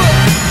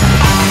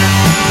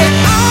 it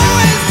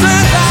always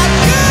turns out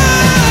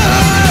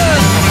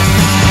good.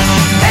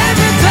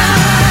 Every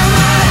time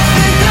I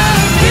think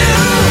of you,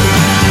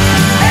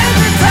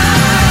 every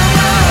time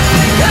I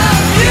think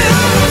of you,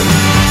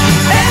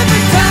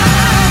 every time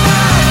I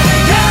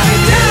think of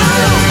you,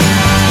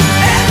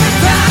 every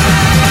time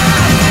I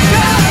think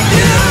of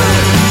you,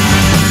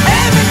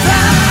 every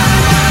time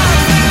I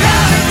think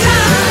of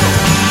you.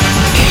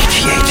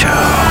 Kgho.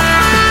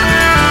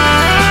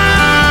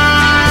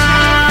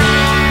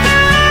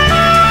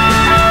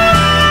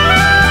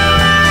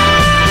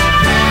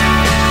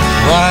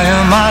 Why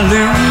am I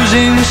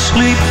losing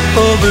sleep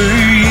over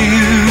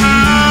you?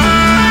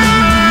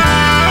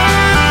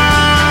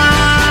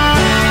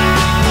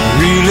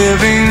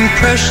 Reliving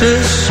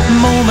precious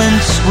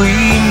moments we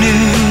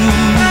knew.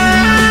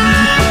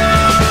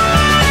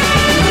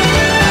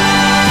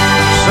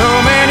 So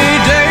many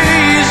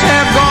days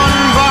have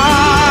gone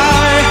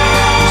by,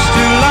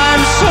 still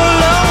I'm so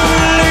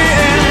lonely,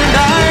 and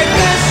I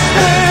guess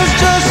there's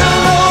just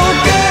no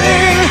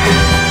getting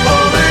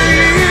over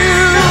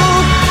you.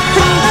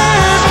 And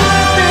there's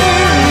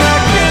nothing I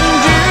can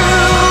do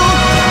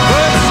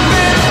but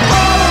spend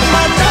all of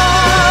my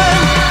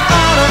time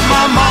out of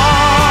my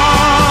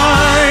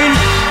mind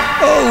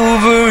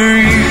over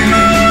you.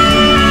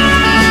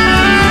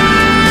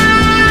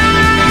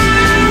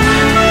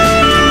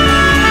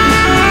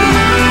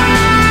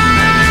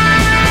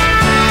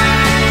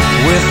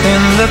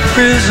 Within the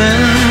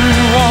prison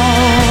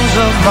walls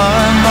of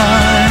my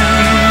mind,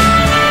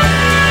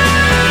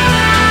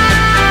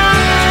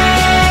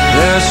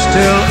 there's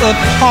still a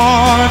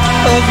part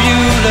of you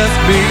left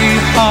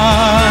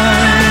behind.